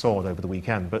fall on his sword over the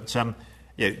weekend. But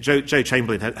Joe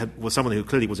Chamberlain was someone who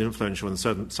clearly was influential in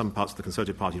some parts of the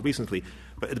Conservative Party recently.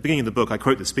 But at the beginning of the book, I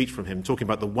quote the speech from him talking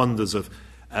about the wonders of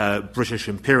British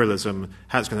imperialism,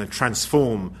 how it's going to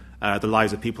transform the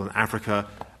lives of people in Africa,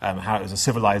 how it was a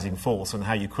civilizing force, and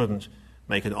how you couldn't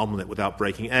make an omelette without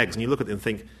breaking eggs. And you look at it and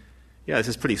think, yeah, this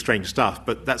is pretty strange stuff,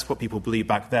 but that's what people believed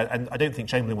back then. And I don't think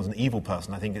Chamberlain was an evil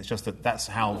person. I think it's just that that's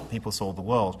how people saw the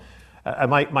world. And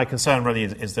my concern really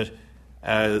is that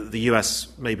the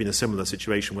US may be in a similar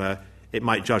situation where it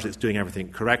might judge it's doing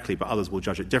everything correctly, but others will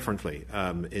judge it differently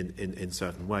in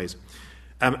certain ways.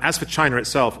 As for China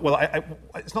itself, well,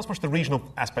 it's not so much the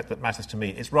regional aspect that matters to me.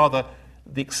 It's rather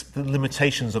the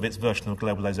limitations of its version of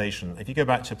globalization. If you go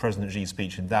back to President Xi's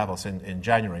speech in Davos in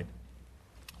January,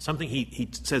 something he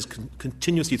says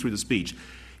continuously through the speech,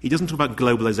 he doesn't talk about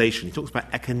globalization. He talks about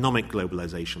economic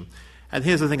globalization. And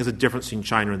here's the thing, there's a difference between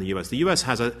China and the US. The US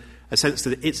has a sense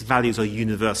that its values are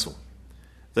universal,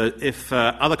 that if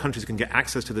other countries can get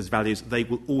access to those values, they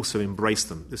will also embrace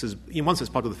them. This is, in one sense,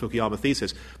 part of the Fukuyama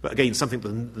thesis, but again, something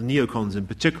that the neocons in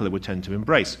particular would tend to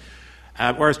embrace.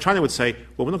 Whereas China would say,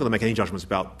 well, we're not going to make any judgments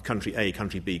about country A,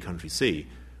 country B, country C.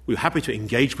 We're happy to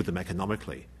engage with them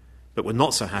economically, but we're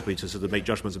not so happy to sort of make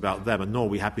judgments about them, and nor are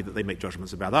we happy that they make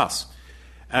judgments about us.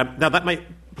 Now, that might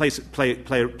place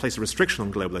a restriction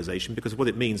on globalization, because what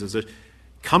it means is that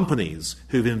companies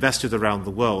who've invested around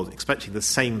the world expecting the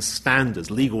same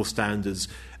standards, legal standards,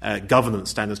 governance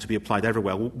standards to be applied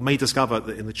everywhere, may discover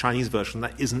that in the Chinese version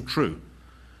that isn't true.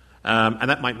 And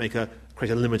that might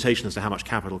create a limitation as to how much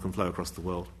capital can flow across the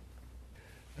world.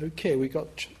 Okay, we've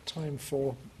got time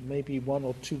for maybe one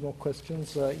or two more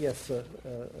questions. Yes, the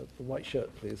white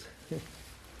shirt, please.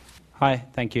 Hi,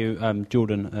 thank you.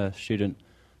 Jordan, a student.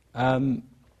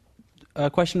 A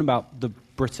question about the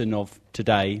Britain of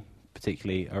today,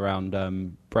 particularly around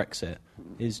Brexit,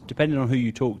 is depending on who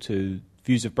you talk to,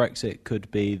 views of Brexit could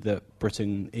be that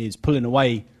Britain is pulling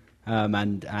away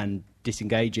and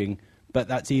disengaging, but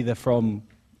that's either from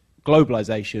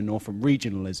globalisation or from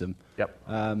regionalism. Yep.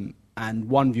 And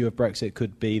one view of Brexit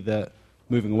could be that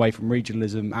moving away from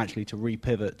regionalism actually to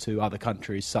repivot to other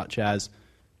countries, such as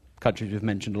countries we've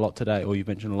mentioned a lot today, or you've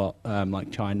mentioned a lot,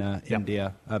 like China, Yep.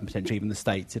 India, potentially even the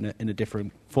States in a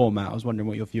different format. I was wondering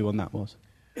what your view on that was.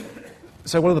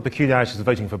 So one of the peculiarities of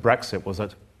voting for Brexit was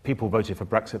that people voted for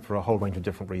Brexit for a whole range of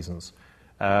different reasons.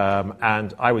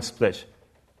 And I would split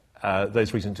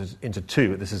those reasons into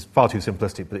two. This is far too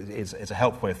simplistic, but it's a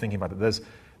helpful way of thinking about it. There's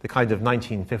the kind of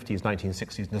 1950s,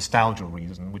 1960s nostalgia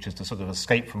reason, which is to sort of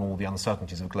escape from all the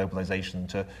uncertainties of globalization,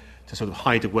 to sort of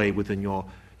hide away within your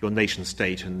nation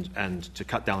state and to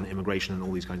cut down immigration and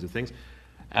all these kinds of things.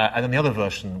 And then the other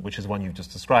version, which is the one you've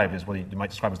just described, is what you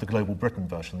might describe as the global Britain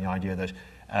version, the idea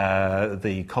that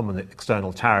the common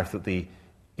external tariff that the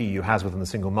EU has within the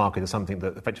single market is something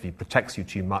that effectively protects you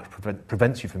too much,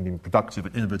 prevents you from being productive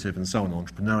and innovative and so on,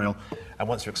 entrepreneurial. And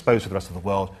once you're exposed to the rest of the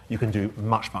world, you can do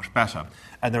much, much better.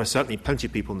 And there are certainly plenty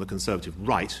of people on the Conservative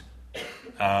right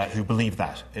who believe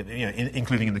that,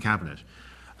 including in the Cabinet.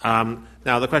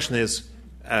 Now, the question is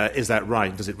that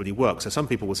right? Does it really work? So some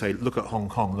people will say, look at Hong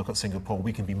Kong, look at Singapore,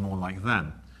 we can be more like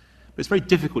them. But it's very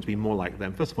difficult to be more like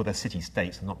them. First of all, they're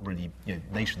city-states and not really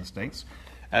nation-states.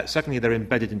 Secondly, they're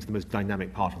embedded into the most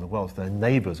dynamic part of the world. So their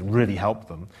neighbours really help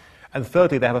them. And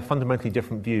thirdly, they have a fundamentally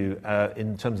different view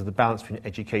in terms of the balance between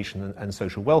education and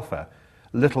social welfare.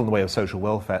 Little in the way of social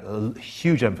welfare, a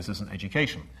huge emphasis on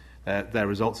education. Their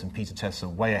results in PISA tests are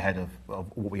way ahead of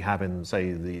what we have in,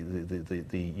 say,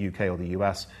 the UK or the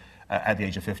US at the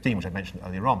age of 15, which I mentioned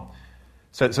earlier on.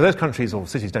 So those countries or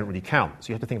cities don't really count. So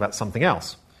you have to think about something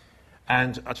else.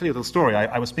 And I'll tell you a little story.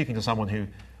 I was speaking to someone who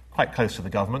quite close to the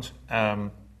government,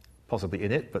 possibly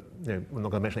in it, but we're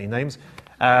not going to mention any names.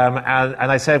 And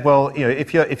I said, well,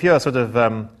 if you're sort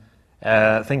of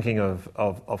thinking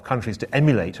of countries to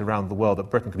emulate around the world that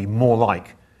Britain could be more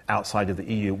like outside of the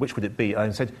EU, which would it be? And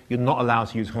I said, you're not allowed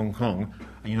to use Hong Kong,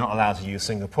 and you're not allowed to use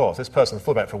Singapore. So this person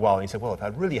thought about it for a while, and he said, well, if I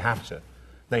really have to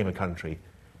name a country,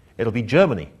 it'll be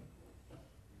Germany.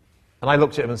 And I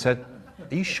looked at him and said,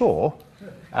 are you sure?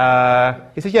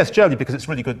 He said, yes, Germany, because it's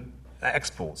really good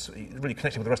exports, really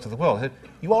connecting with the rest of the world. I said,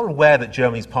 you are aware that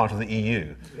Germany is part of the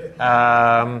EU.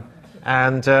 Well,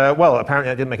 apparently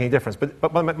that didn't make any difference.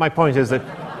 But my point is that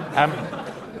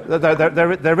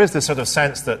there is this sort of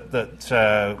sense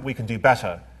that we can do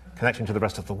better connecting to the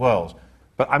rest of the world.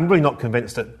 But I'm really not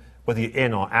convinced that whether you're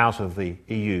in or out of the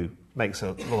EU makes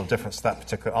a lot of difference to that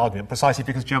particular argument, precisely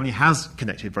because Germany has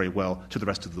connected very well to the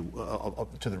rest of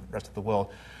the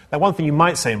world. Now, one thing you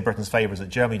might say in Britain's favour is that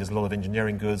Germany does a lot of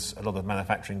engineering goods, a lot of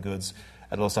manufacturing goods,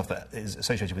 a lot of stuff that is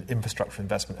associated with infrastructure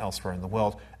investment elsewhere in the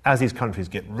world. As these countries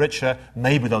get richer,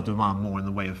 maybe they'll demand more in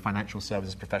the way of financial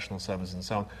services, professional services, and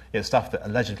so on. Stuff that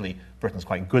allegedly Britain's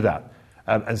quite good at.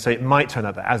 And so it might turn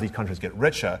out that as these countries get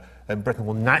richer, then Britain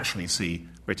will naturally see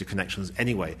greater connections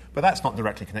anyway. But that's not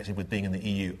directly connected with being in the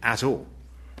EU at all.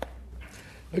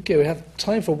 Okay, we have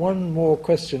time for one more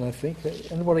question, I think.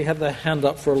 Anybody had their hand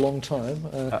up for a long time?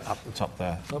 Up the top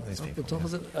there. Up the top,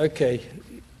 is it? Okay.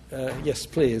 Yes,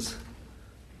 please.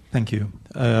 Thank you.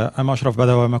 I'm Ashraf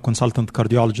Badawi. I'm a consultant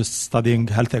cardiologist studying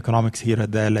health economics here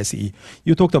at the LSE.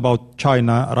 You talked about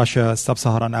China, Russia,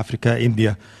 Sub-Saharan Africa,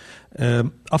 India.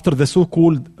 After the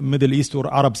so-called Middle East or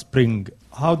Arab Spring,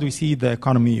 how do you see the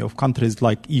economy of countries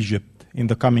like Egypt in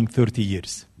the coming 30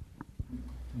 years?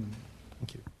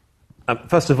 Thank you.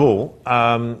 First of all,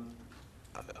 I'm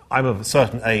of a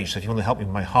certain age, so if you want to help me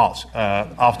with my heart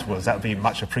afterwards, that would be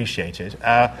much appreciated.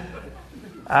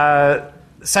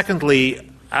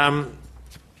 Secondly,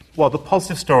 the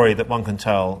positive story that one can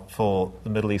tell for the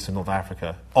Middle East and North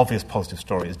Africa, obvious positive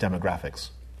story, is demographics.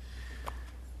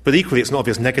 But equally, it's an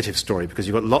obvious negative story because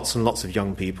you've got lots and lots of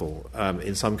young people,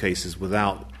 in some cases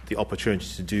without the opportunity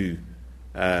to do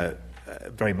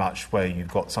very much, where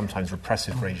you've got sometimes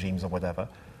repressive regimes or whatever.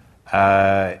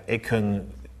 It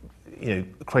can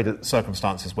create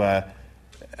circumstances where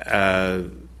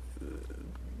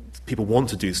people want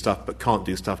to do stuff but can't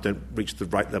do stuff, don't reach the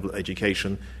right level of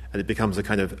education, and it becomes a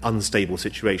kind of unstable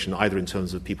situation, either in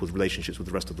terms of people's relationships with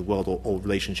the rest of the world or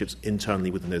relationships internally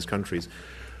within those countries.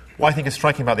 What I think is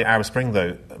striking about the Arab Spring,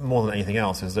 though, more than anything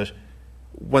else, is that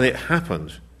when it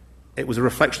happened, it was a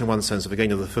reflection in one sense of,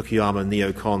 again, of the Fukuyama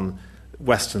neocon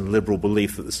Western liberal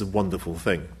belief that this is a wonderful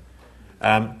thing.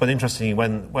 But interestingly,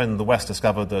 when the West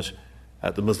discovered that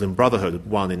the Muslim Brotherhood had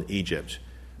won in Egypt,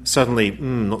 suddenly,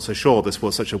 not so sure this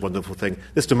was such a wonderful thing.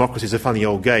 This democracy is a funny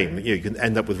old game. You can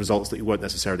end up with results that you weren't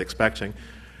necessarily expecting.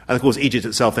 And, of course, Egypt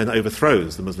itself then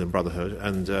overthrows the Muslim Brotherhood,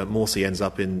 and Morsi ends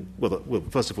up in, well,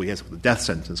 first of all, he ends up with a death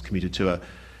sentence commuted to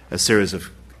a series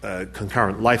of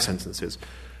concurrent life sentences.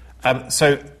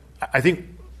 So I think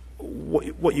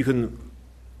what you can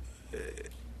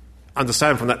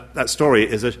understand from that story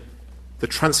is that the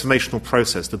transformational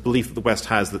process, the belief that the West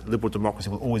has that liberal democracy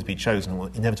will always be chosen and will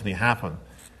inevitably happen,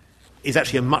 is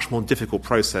actually a much more difficult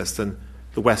process than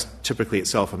the West typically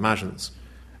itself imagines.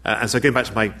 And so going back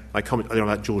to my comment earlier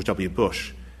about George W.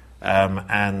 Bush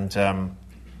and the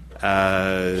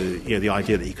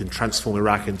idea that he can transform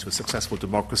Iraq into a successful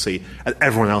democracy and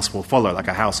everyone else will follow, like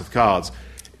a house of cards,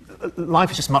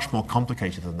 life is just much more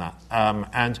complicated than that.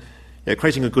 And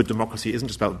creating a good democracy isn't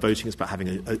just about voting, it's about having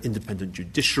an independent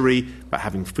judiciary, about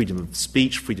having freedom of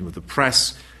speech, freedom of the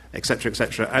press, etc.,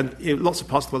 etc. And lots of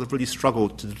parts of the world have really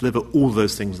struggled to deliver all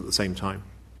those things at the same time.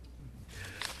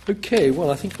 Okay,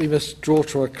 well, I think we must draw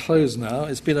to a close now.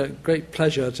 It's been a great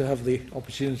pleasure to have the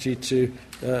opportunity to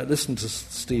listen to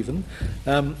Stephen.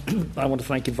 I want to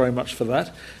thank you very much for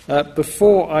that.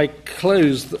 Before I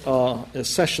close our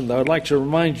session, though, I'd like to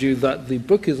remind you that the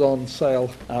book is on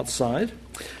sale outside.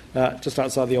 Just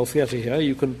outside the old theatre here.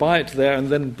 You can buy it there and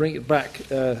then bring it back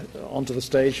onto the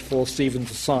stage for Stephen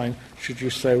to sign, should you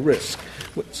so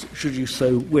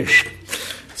wish.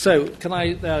 So can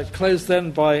I close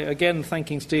then by again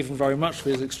thanking Stephen very much for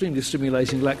his extremely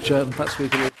stimulating lecture, and perhaps we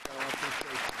could all